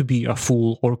doesn't have to be a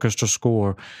full orchestra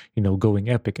score, going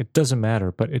epic. It doesn't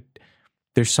matter. But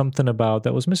there's something about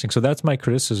that was missing. So that's my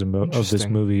criticism of this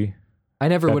Interesting. movie. I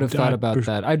never would have thought about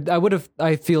that. I would have.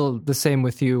 I feel the same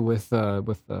with you with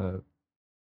the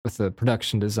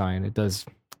production design. It does.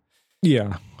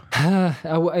 Yeah.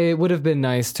 It would have been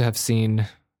nice to have seen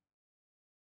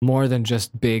more than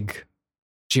just big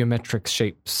geometric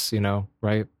shapes,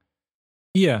 right?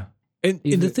 Yeah. And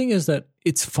the thing is that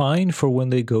it's fine for when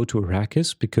they go to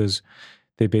Arrakis because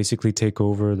they basically take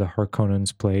over the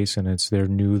Harkonnens' place and they're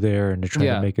new there and they're trying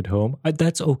to make it home.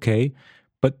 That's okay.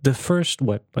 But the first,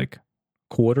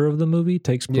 quarter of the movie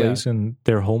takes place in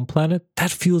their home planet.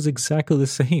 That feels exactly the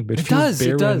same. It does.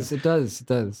 It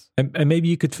does. And maybe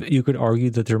you could argue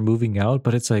that they're moving out,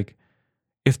 but it's like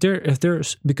if they're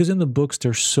because in the books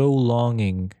they're so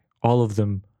longing, all of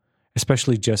them,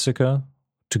 especially Jessica,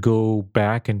 to go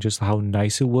back and just how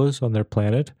nice it was on their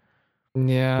planet.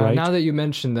 Yeah. Right? Now that you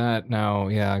mention that,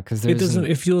 because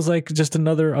it feels like just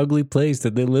another ugly place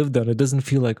that they lived on. It doesn't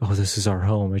feel like, oh, this is our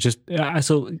home. It's just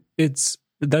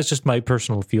that's just my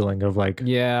personal feeling of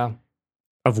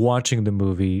of watching the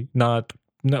movie, nothing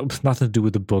to do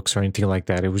with the books or anything like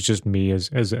that. It was just me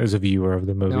as a viewer of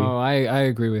the movie. No, I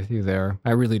agree with you there.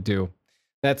 I really do.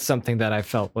 That's something that I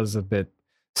felt was a bit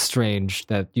strange,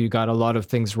 that you got a lot of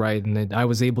things right, and that I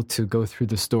was able to go through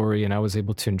the story and I was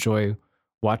able to enjoy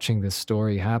watching this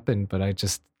story happen. But I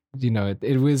just,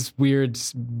 it was weird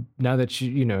now that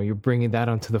you're bringing that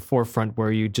onto the forefront,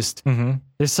 where you just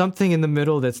there's something in the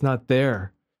middle that's not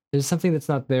there. There's something that's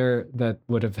not there that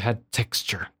would have had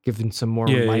texture, given some more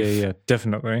life. Yeah,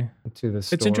 definitely. To the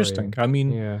story. It's interesting. I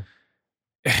mean,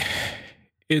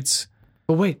 it's.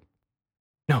 But wait,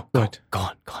 no, what? Go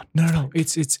on. No.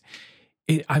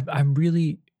 I'm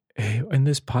really in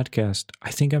this podcast.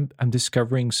 I think I'm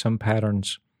discovering some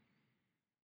patterns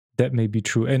that may be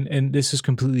true, and this is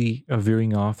completely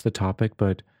veering off the topic,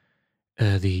 but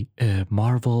the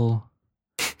Marvel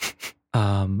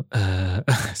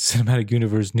cinematic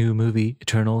universe new movie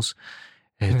Eternals,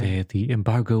 the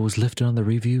embargo was lifted on the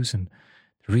reviews, and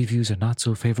the reviews are not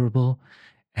so favorable,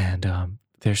 and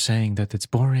they're saying that it's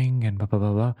boring and blah blah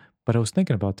blah blah. But I was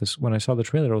thinking about this when I saw the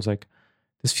trailer. I was like,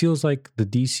 this feels like the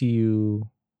DCU,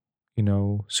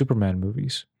 Superman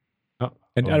movies.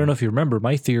 And I don't know if you remember,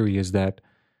 my theory is that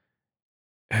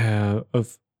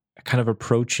of kind of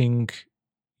approaching,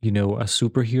 a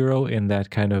superhero in that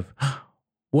kind of,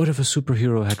 what if a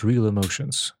superhero had real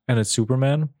emotions and it's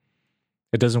Superman?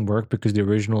 It doesn't work because the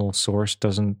original source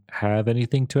doesn't have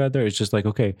anything to add there. It's just like,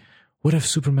 okay, what if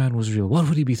Superman was real? What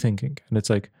would he be thinking? And it's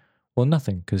like, well,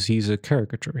 nothing, because he's a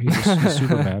caricature. He's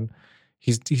Superman.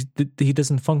 He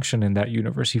doesn't function in that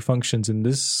universe. He functions in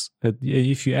this.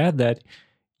 If you add that,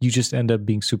 you just end up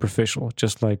being superficial.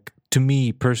 Just like, to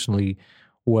me personally,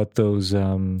 what those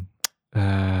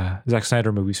Zack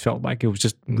Snyder movies felt like. It was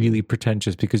just really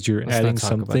pretentious because you're adding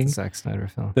something about the Zack Snyder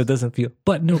film that doesn't feel.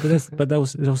 But no, but I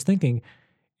was thinking,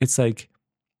 it's like,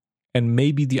 and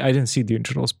maybe I didn't see the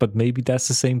Eternals, but maybe that's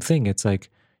the same thing. It's like,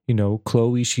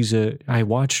 Chloe. I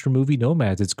watched her movie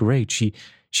Nomads. It's great. She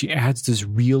adds this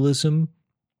realism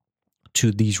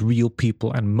to these real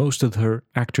people, and most of her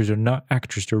actors are not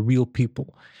actors; they're real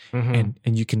people, and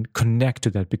you can connect to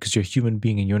that because you're a human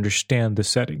being and you understand the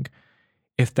setting.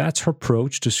 If that's her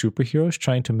approach to superheroes,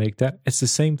 trying to make that, it's the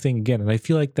same thing again. And I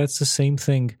feel like that's the same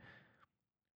thing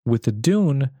with the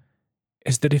Dune,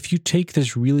 is that if you take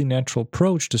this really natural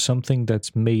approach to something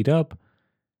that's made up,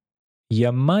 you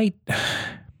might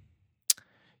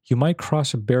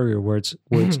cross a barrier where it's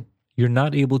you're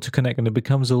not able to connect, and it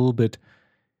becomes a little bit,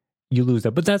 you lose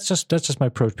that. But that's just my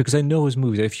approach, because I know his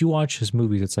movies. If you watch his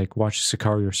movies, it's like watch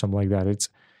Sicario or something like that. It's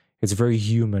a very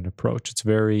human approach. It's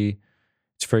very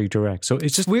direct. So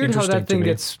it's just weird how that thing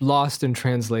gets lost in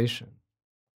translation.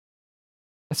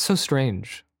 That's so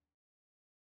strange.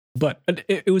 But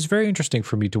it was very interesting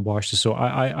for me to watch this. So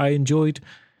I enjoyed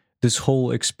this whole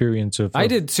experience of I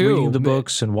did too. Reading the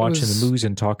books and watching the movies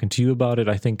and talking to you about it.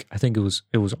 I think it was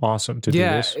awesome to do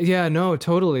this. Yeah, no,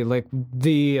 totally. Like,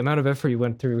 the amount of effort you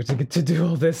went through to get to do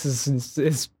all this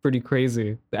is pretty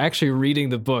crazy. Actually reading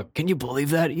the book. Can you believe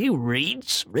that? He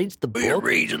reads the book. He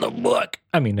reads the book.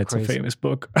 I mean, it's a famous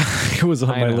book. It was on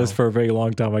my list for a very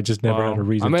long time. I just never had a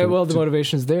reason to. The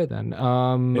motivation's there then.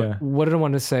 What did I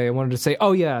want to say? I wanted to say,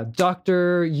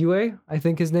 Dr. Yue, I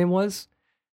think his name was.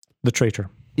 The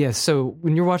traitor. Yeah, so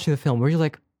when you're watching the film, where you're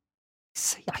like,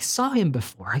 I saw him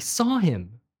before. I saw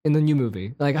him in the new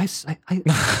movie. Like,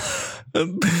 No,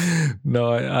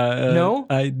 no?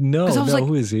 No, like,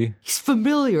 who is he? He's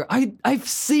familiar. I've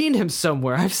seen him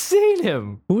somewhere. I've seen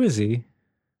him. Who is he?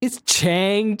 It's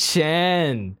Chang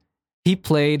Chen. He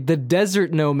played the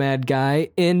desert nomad guy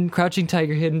in Crouching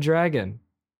Tiger, Hidden Dragon.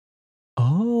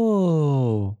 Oh.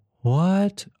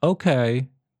 What? Okay.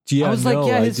 Yeah, I was like, no,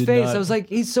 yeah, I his did face. not- I was like,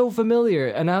 he's so familiar.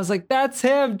 And I was like, that's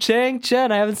him, Chang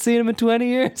Chen. I haven't seen him in 20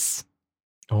 years.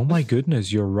 oh my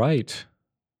goodness, you're right.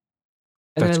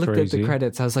 And That's then I looked at crazy. the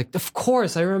credits. I was like, of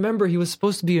course, I remember he was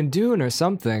supposed to be in Dune or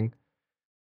something.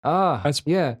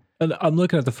 Yeah. And I'm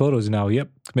looking at the photos now. Yep,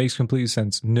 makes complete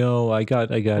sense. No, I got.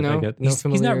 No He's not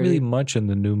really familiarity? much in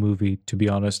the new movie, to be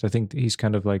honest. I think he's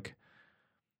kind of like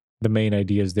the main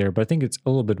ideas there, but I think it's a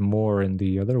little bit more in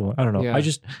the other one. I don't know. Yeah.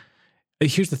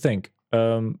 Here's the thing.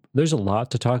 There's a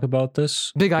lot to talk about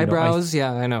this. Big You know, eyebrows.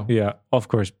 Yeah, I know. yeah, of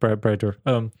course, brighter.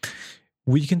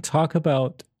 We can talk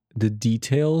about the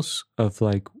details of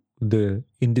like the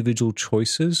individual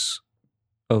choices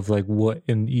of like what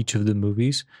in each of the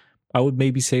movies. I would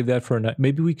maybe save that for a night.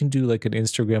 Maybe we can do like an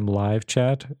Instagram live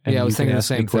chat, and Yeah, I was you can thinking the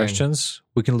ask me same thing. questions.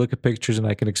 We can look at pictures, and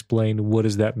I can explain what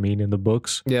does that mean in the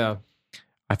books. Yeah.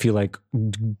 I feel like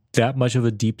that much of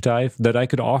a deep dive that I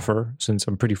could offer, since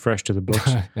I'm pretty fresh to the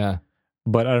books. Yeah.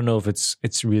 But I don't know if it's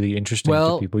really interesting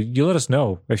Well, to people. You let us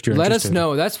know if you're Let interested. us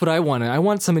know. That's what I want. I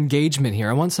want some engagement here.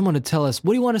 I want someone to tell us,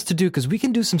 what do you want us to do? Because we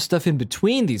can do some stuff in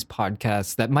between these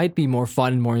podcasts that might be more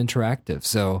fun, more interactive.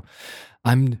 So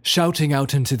I'm shouting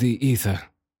out into the ether.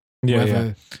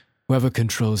 Yeah. Whoever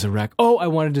controls Iraq. Oh, I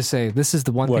wanted to say, this is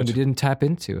the one What? thing we didn't tap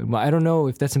into. Well, I don't know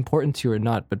if that's important to you or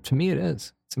not, but to me it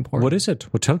is. It's important. What is it?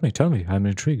 Well, tell me. I'm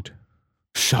intrigued.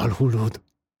 Shal Hulud.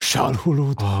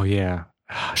 Oh yeah.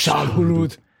 Shal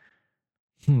Hulud.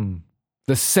 Hmm.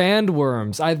 The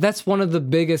sandworms. That's one of the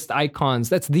biggest icons.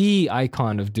 That's the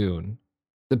icon of Dune.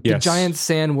 The Yes. giant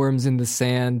sandworms in the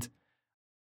sand.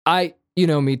 You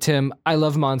know me, Tim. I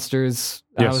love monsters.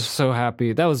 I Yes. was so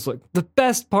happy. That was like the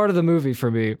best part of the movie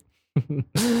for me.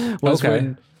 was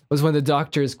Okay. when the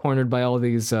doctor is cornered by all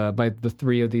these by the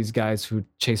three of these guys who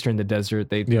chased her in the desert.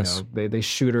 They Yes. they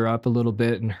shoot her up a little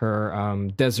bit, and her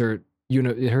desert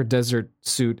her desert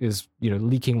suit is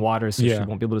leaking water, so she Yeah.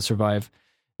 won't be able to survive.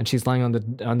 And she's lying on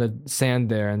the sand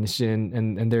there, and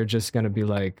they're just gonna be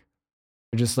like,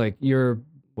 you're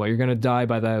gonna die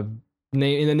by the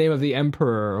name in the name of the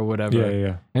emperor or whatever.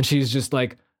 Yeah. And she's just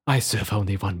like, I serve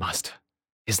only one master.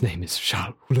 His name is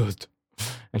Shal Hulud.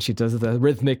 And she does the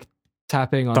rhythmic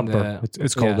tapping on Thumper.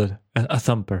 It's called a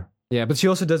thumper. yeah, but she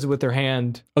also does it with her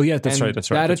hand. Oh yeah, that's and right. That's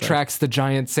That right. that's right. attracts the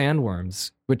giant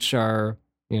sandworms, which are,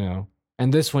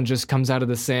 and this one just comes out of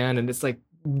the sand, and it's like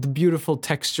the beautiful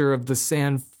texture of the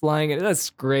sand flying. And that's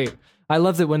great. I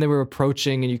loved it when they were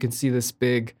approaching, and you can see these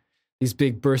big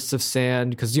bursts of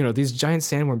sand, because these giant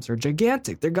sandworms are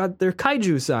gigantic. They're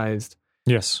kaiju sized.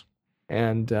 Yes.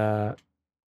 And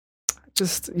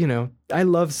just I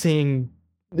love seeing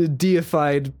the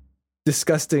deified,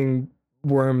 disgusting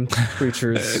worm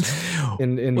creatures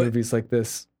in Well, movies like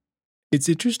this. It's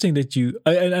interesting that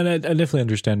I definitely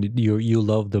understand that you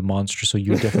love the monster, so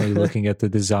you're definitely looking at the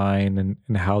design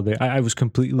and how they. I was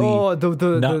completely. Oh,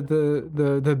 the not-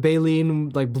 the baleen,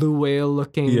 like blue whale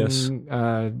looking Yes.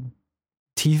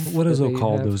 teeth. What is that it they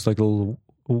called? have. Those like little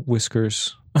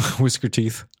whiskers, whisker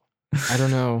teeth. I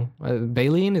don't know.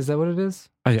 Baleen, is that what it is?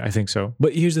 I think so.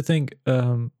 But here's the thing.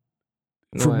 For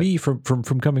What? me, from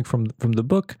coming from the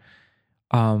book,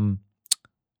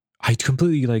 I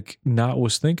completely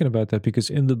was thinking about that, because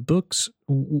in the books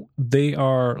they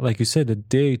are, like you said, a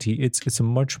deity. It's a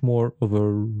much more of a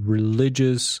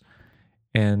religious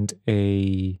and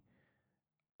a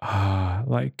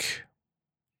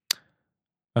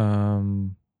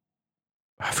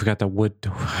I forgot that word.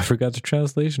 I forgot the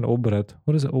translation. Obrad.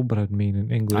 What does obrad mean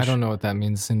in English? I don't know what that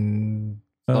means in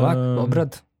Slovak.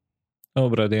 Obrad.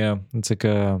 Obrad, yeah. It's like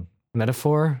a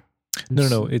Metaphor.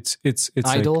 no. It's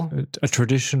Idol? like a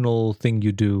traditional thing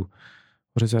you do.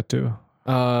 What does that do?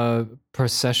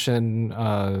 Procession.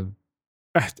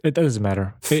 It doesn't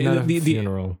matter. Not a The-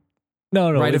 funeral.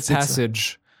 no, Rite of it's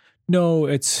passage. no,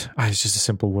 it's just a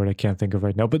simple word I can't think of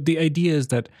right now. But the idea is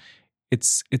that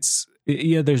it's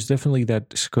there's definitely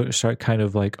that kind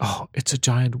of like, oh, it's a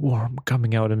giant worm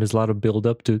coming out, and there's a lot of build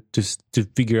up to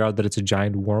figure out that it's a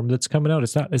giant worm that's coming out.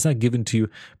 It's not given to you.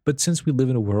 But since we live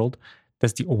in a world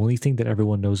that's the only thing that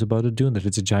everyone knows about it doing, that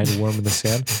it's a giant worm in the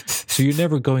sand. So you're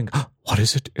never going, oh, what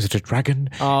is it? Is it a dragon?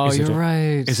 Oh, Is it you're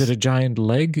right. Is it a giant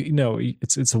leg? No,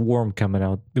 it's a worm coming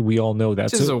out. We all know that.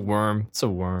 It's just a worm. It's a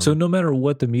worm. So no matter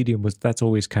what the medium was, that's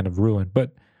always kind of ruined.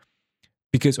 But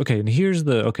because, and here's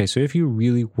so if you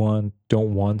really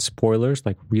don't want spoilers,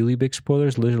 like really big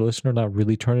spoilers, listener, not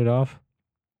really turn it off.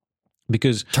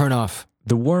 Because turn off.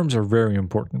 the worms are very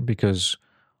important, because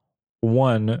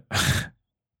one,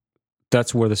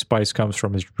 that's where the spice comes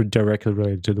from, is directly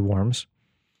related to the worms.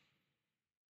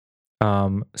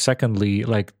 Secondly,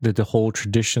 like the whole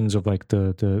traditions of like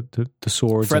the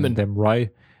swords Fremen. and them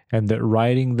and that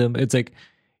riding them, it's like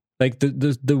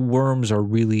the worms are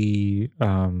really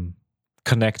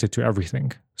connected to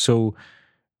everything. So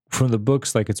from the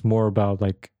books, like it's more about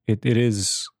like it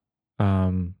is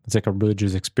it's like a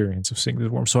religious experience of seeing the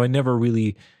worms. So I never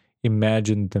really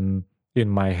imagined them in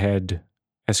my head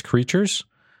as creatures,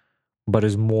 but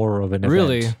as more of an event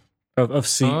Really? of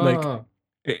seeing like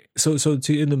so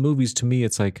in the movies, to me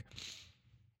it's like,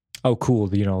 oh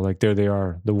cool, you know, like there they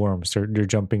are, the worms, they're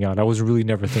jumping out. I was really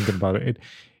never thinking about it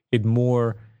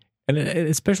more, and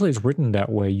especially it's written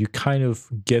that way, you kind of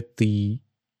get the,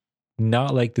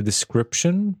 not like the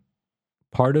description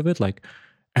part of it, like,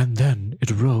 and then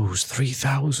it rose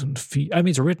 3,000 feet. I mean,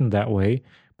 it's written that way,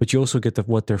 but you also get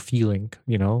what they're feeling,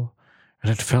 you know,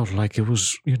 and it felt like it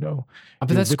was, you know, but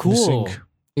that's cool.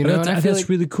 You know, and I feel that's like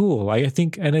really cool. I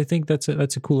think that's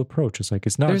a cool approach. It's like,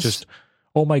 it's not just,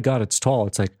 oh my God, it's tall.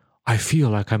 It's like, I feel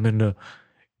like I'm in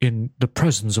the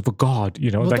presence of a god,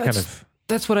 you know, that kind of.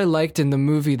 That's what I liked in the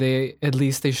movie. They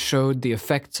showed the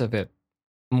effects of it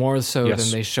more so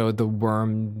than they showed the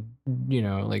worm, you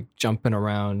know, like jumping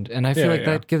around. And I feel like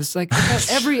that gives like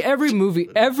every movie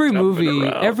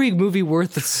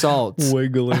worth its salt,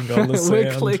 wiggling on the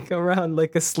sand, wiggling around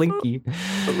like a slinky.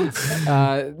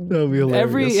 That'd be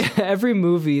hilarious. Every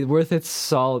movie worth its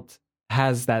salt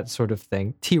has that sort of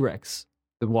thing. T-Rex,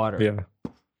 the water. Yeah,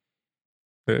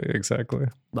 exactly.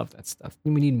 Love that stuff.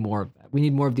 We need more of that. We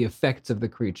need more of the effects of the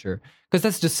creature, because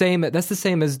that's the same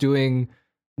as doing,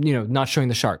 you know, not showing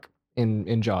the shark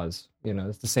in Jaws. You know,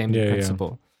 it's the same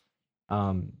principle.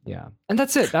 Yeah. And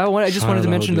that's it. I just wanted to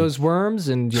mention those worms,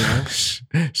 and you know,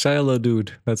 Shiloh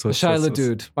dude. That's what Shiloh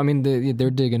dude. I mean, they're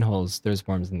digging holes. There's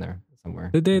worms in there somewhere.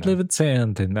 They live in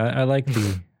sand, and I like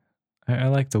the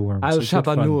worms. El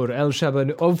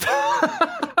Shabanur. Oh.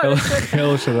 El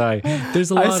Shaddai. There's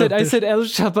a lot. I said El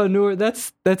Shabanur.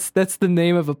 That's the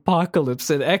name of Apocalypse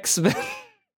in X-Men.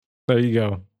 There you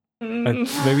go.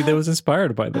 Maybe that was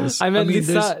inspired by this. I meant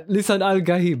Lisan Al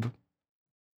Ghaib.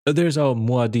 There's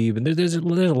Muad'Dib, and there's a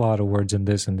lot of words in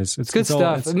this, and this it's good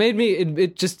stuff. It made me.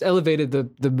 It just elevated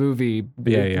the movie.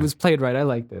 It was played right. I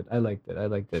liked it. Do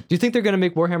you think they're gonna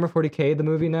make Warhammer 40K the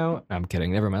movie now? No, I'm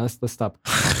kidding. Never mind. Let's stop.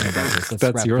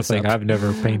 That's your thing. I've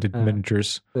never painted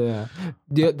miniatures. Yeah.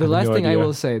 The last thing I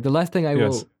will say. The last thing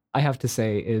I have to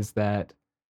say is that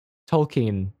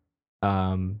Tolkien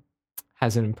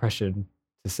has an impression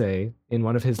to say in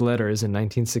one of his letters in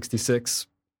 1966.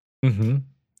 Mm-hmm.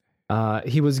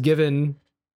 He was given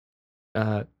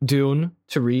Dune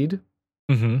to read,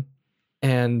 mm-hmm.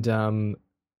 and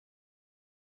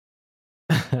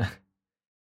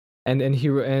and he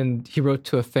wrote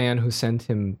to a fan who sent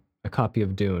him a copy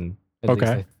of Dune. At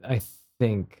least I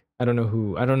think, I don't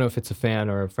know if it's a fan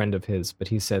or a friend of his, but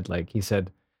he said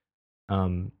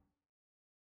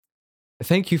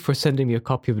thank you for sending me a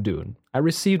copy of Dune. I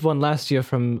received one last year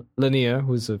from Lanier,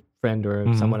 who's a friend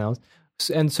or someone else,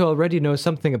 and so already know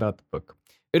something about the book.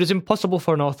 It is impossible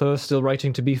for an author still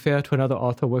writing to be fair to another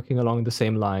author working along the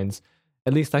same lines.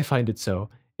 At least I find it so.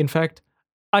 In fact,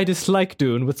 I dislike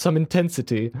Dune with some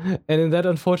intensity, and in that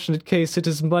unfortunate case, it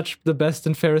is much the best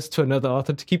and fairest to another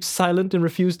author to keep silent and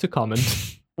refuse to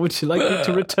comment. Would you like me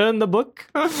to return the book?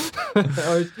 or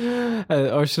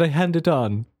should I hand it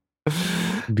on?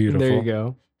 Beautiful. There you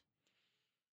go.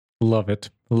 Love it.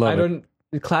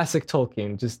 Classic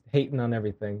Tolkien, just hating on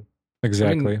everything.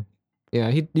 Exactly. I mean, yeah,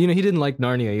 he didn't like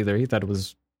Narnia either. He thought it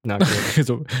was not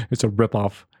good. it's a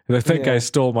ripoff. That guy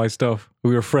stole my stuff.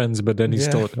 We were friends, but then he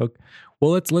stole it. Okay. Well,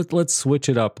 let's switch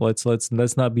it up. Let's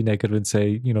not be negative and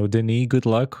say, you know, Denis, good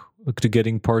luck to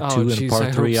getting part 2 and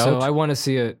part 3 out. So I want to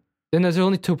see it. Then there's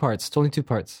only 2 parts. It's only 2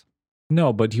 parts.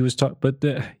 No, but he was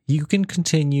you can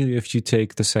continue if you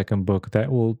take the second book. That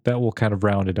will kind of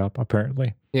round it up,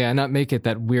 apparently. Yeah, and not make it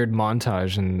that weird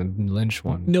montage in the Lynch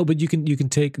one. No, but you can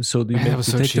take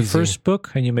the first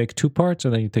book and you make 2 parts,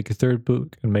 and then you take a third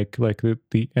book and make like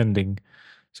the ending.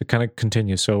 So kind of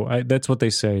continue. So that's what they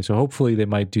say. So hopefully they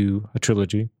might do a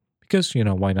trilogy, because, you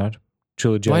know, why not?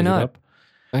 Trilogy. Why not? It up.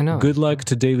 I know. Good luck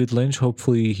to David Lynch.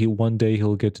 Hopefully one day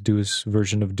he'll get to do his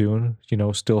version of Dune. You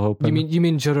know, still hoping. You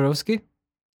mean Jodorowsky?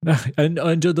 and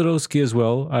Jodorowsky as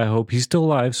well. I hope he's still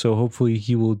alive, so hopefully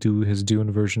he will do his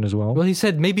Dune version as well. Well, he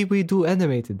said maybe we do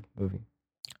animated movie.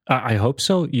 I hope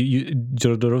so.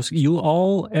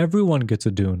 Jodorowsky, everyone gets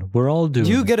a Dune. We're all Dune.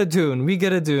 You get a Dune. We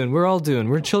get a Dune. We're all Dune.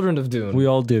 We're children of Dune. We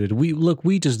all did it.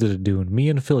 We just did a Dune. Me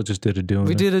and Phil just did a Dune.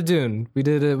 We did a Dune. We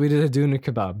did a Dune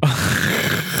kebab.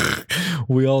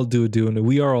 We all do Dune.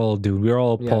 We are all Dune. We are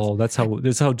all Yes. Paul. That's how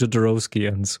Jodorowsky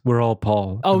ends. We're all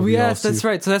Paul. Oh, And we all yes, that's see-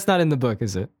 right. So that's not in the book,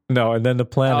 is it? No, and then the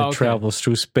planet Oh, okay. travels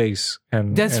through space.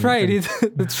 And That's and- right. and-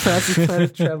 The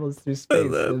planet travels through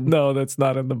space no, that's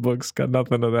not in the books. Got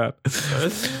nothing of that.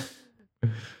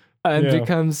 and Yeah.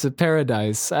 becomes a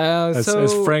paradise. As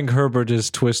Frank Herbert is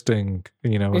twisting,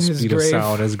 you know, In his speed of grave.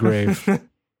 sound as grave.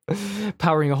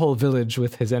 powering a whole village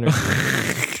with his energy.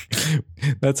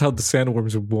 That's how the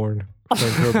sandworms were born.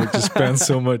 Frank Herbert just spins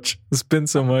so much.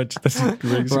 That's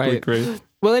basically Right. great.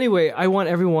 Well, anyway, I want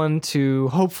everyone to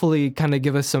hopefully kind of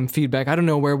give us some feedback. I don't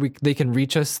know where they can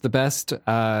reach us the best.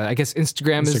 I guess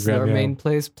Instagram is Instagram, our yeah. main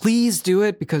place. Please do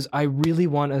it because I really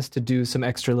want us to do some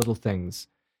extra little things.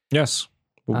 Yes.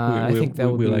 I think that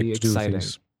would be like to do exciting.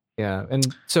 things. Yeah.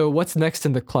 And so what's next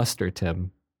in the cluster,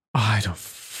 Tim? I don't.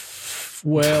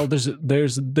 Well, there's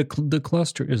the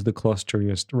cluster is the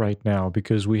clusteriest right now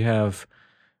because we have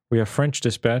French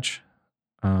Dispatch.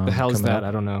 The hell's coming that? out.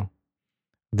 I don't know.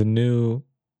 The new.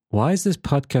 Why is this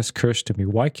podcast cursed to me?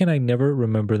 Why can I never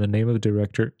remember the name of the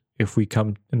director if we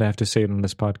come and I have to say it on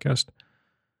this podcast?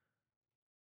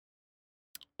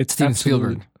 It's Steven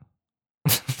absolutely-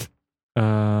 Spielberg.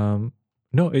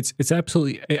 No, it's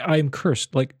absolutely. I'm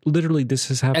cursed. Like literally, this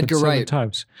has happened Edgar 7 Wright.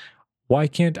 times. Why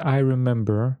can't I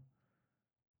remember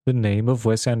the name of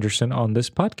Wes Anderson on this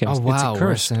podcast? Oh, wow, it's a Wes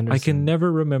curse. I Anderson. can never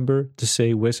remember to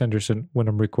say Wes Anderson when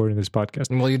I'm recording this podcast.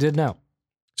 Well, you did now.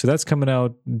 So that's coming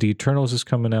out. The Eternals is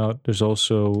coming out. There's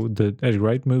also the Edgar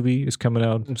Wright movie is coming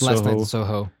out. Last night Soho, in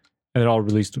Soho. and it all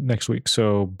released next week.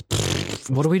 So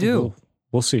What do we do?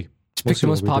 We'll see. Just We'll pick see the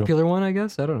what most we do. popular one, I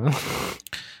guess. I don't know.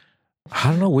 I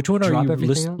don't know which one Drop are you.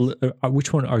 everything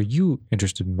Which one are you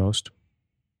interested in most?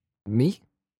 Me?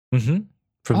 Mm-hmm.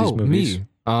 From these movies. me.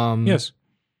 Yes.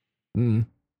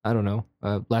 I don't know.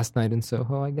 Last night in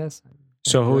Soho, I guess.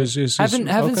 Soho Right. is Haven't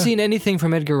okay. seen anything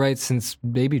from Edgar Wright since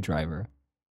Baby Driver.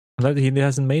 He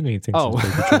hasn't made anything. Oh.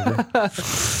 Since Baby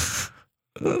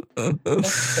Driver.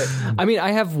 I mean,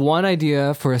 I have one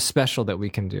idea for a special that we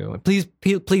can do.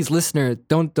 Please, listener,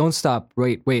 don't stop.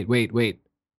 Wait.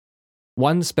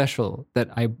 One special that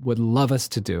I would love us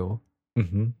to do,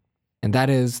 Mm-hmm. and that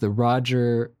is the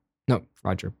Roger.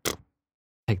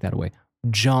 Take that away.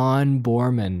 John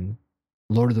Borman,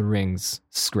 Lord of the Rings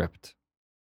script.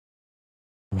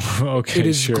 Okay, It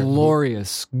is sure.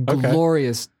 glorious,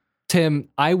 glorious. Tim,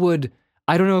 I don't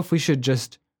know if we should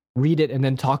just read it and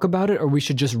then talk about it, or we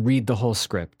should just read the whole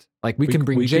script. Like we can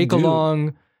bring we can Jake do-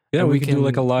 along. Yeah, and we can do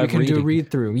like a live We can do a reading. read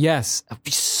through. Yes, it'd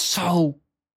be so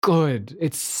good.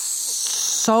 It's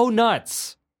so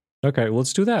nuts. Okay, well,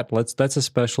 let's do that. That's a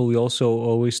special. We also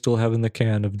always still have in the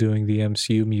can of doing the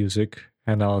MCU music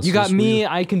analysis. You got me.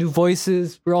 I can do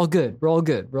voices. We're all good. We're all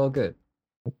good.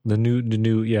 The new the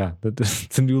new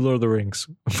Lord of the Rings.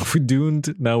 We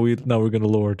doomed. Now we're gonna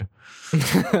Lord.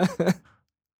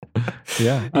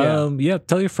 Yeah.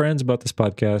 Tell your friends about this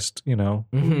podcast. You know,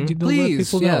 Mhm. You know, Please, let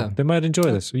people know. yeah. They might enjoy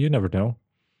this. You never know.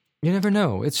 You never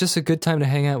know. It's just a good time to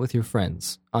hang out with your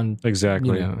friends on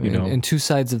Exactly. in two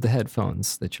sides of the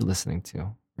headphones that you're listening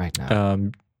to right now.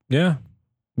 Yeah.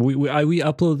 We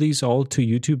upload these all to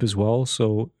YouTube as well.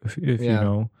 So if you Yeah.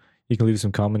 know, you can leave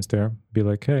some comments there. Be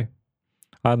like, hey,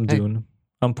 I'm Dune.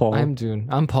 I'm Paul. I'm Dune.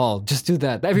 I'm Paul. Just do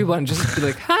that. Everyone just be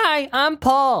like, hi, I'm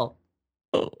Paul.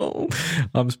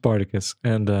 I'm Spartacus.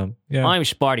 And I'm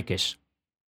Spartacus.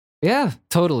 Yeah,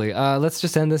 totally. Let's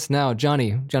just end this now.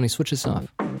 Johnny, switch us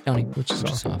off. Johnny, switch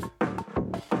us off.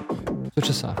 Switch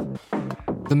us off.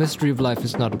 The mystery of life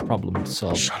is not a problem to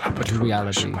solve, but a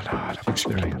reality to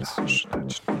experience.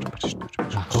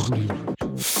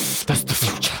 That's the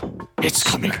future. It's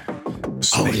coming.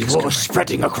 Holy war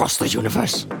spreading across the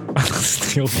universe.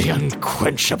 The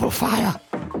unquenchable fire.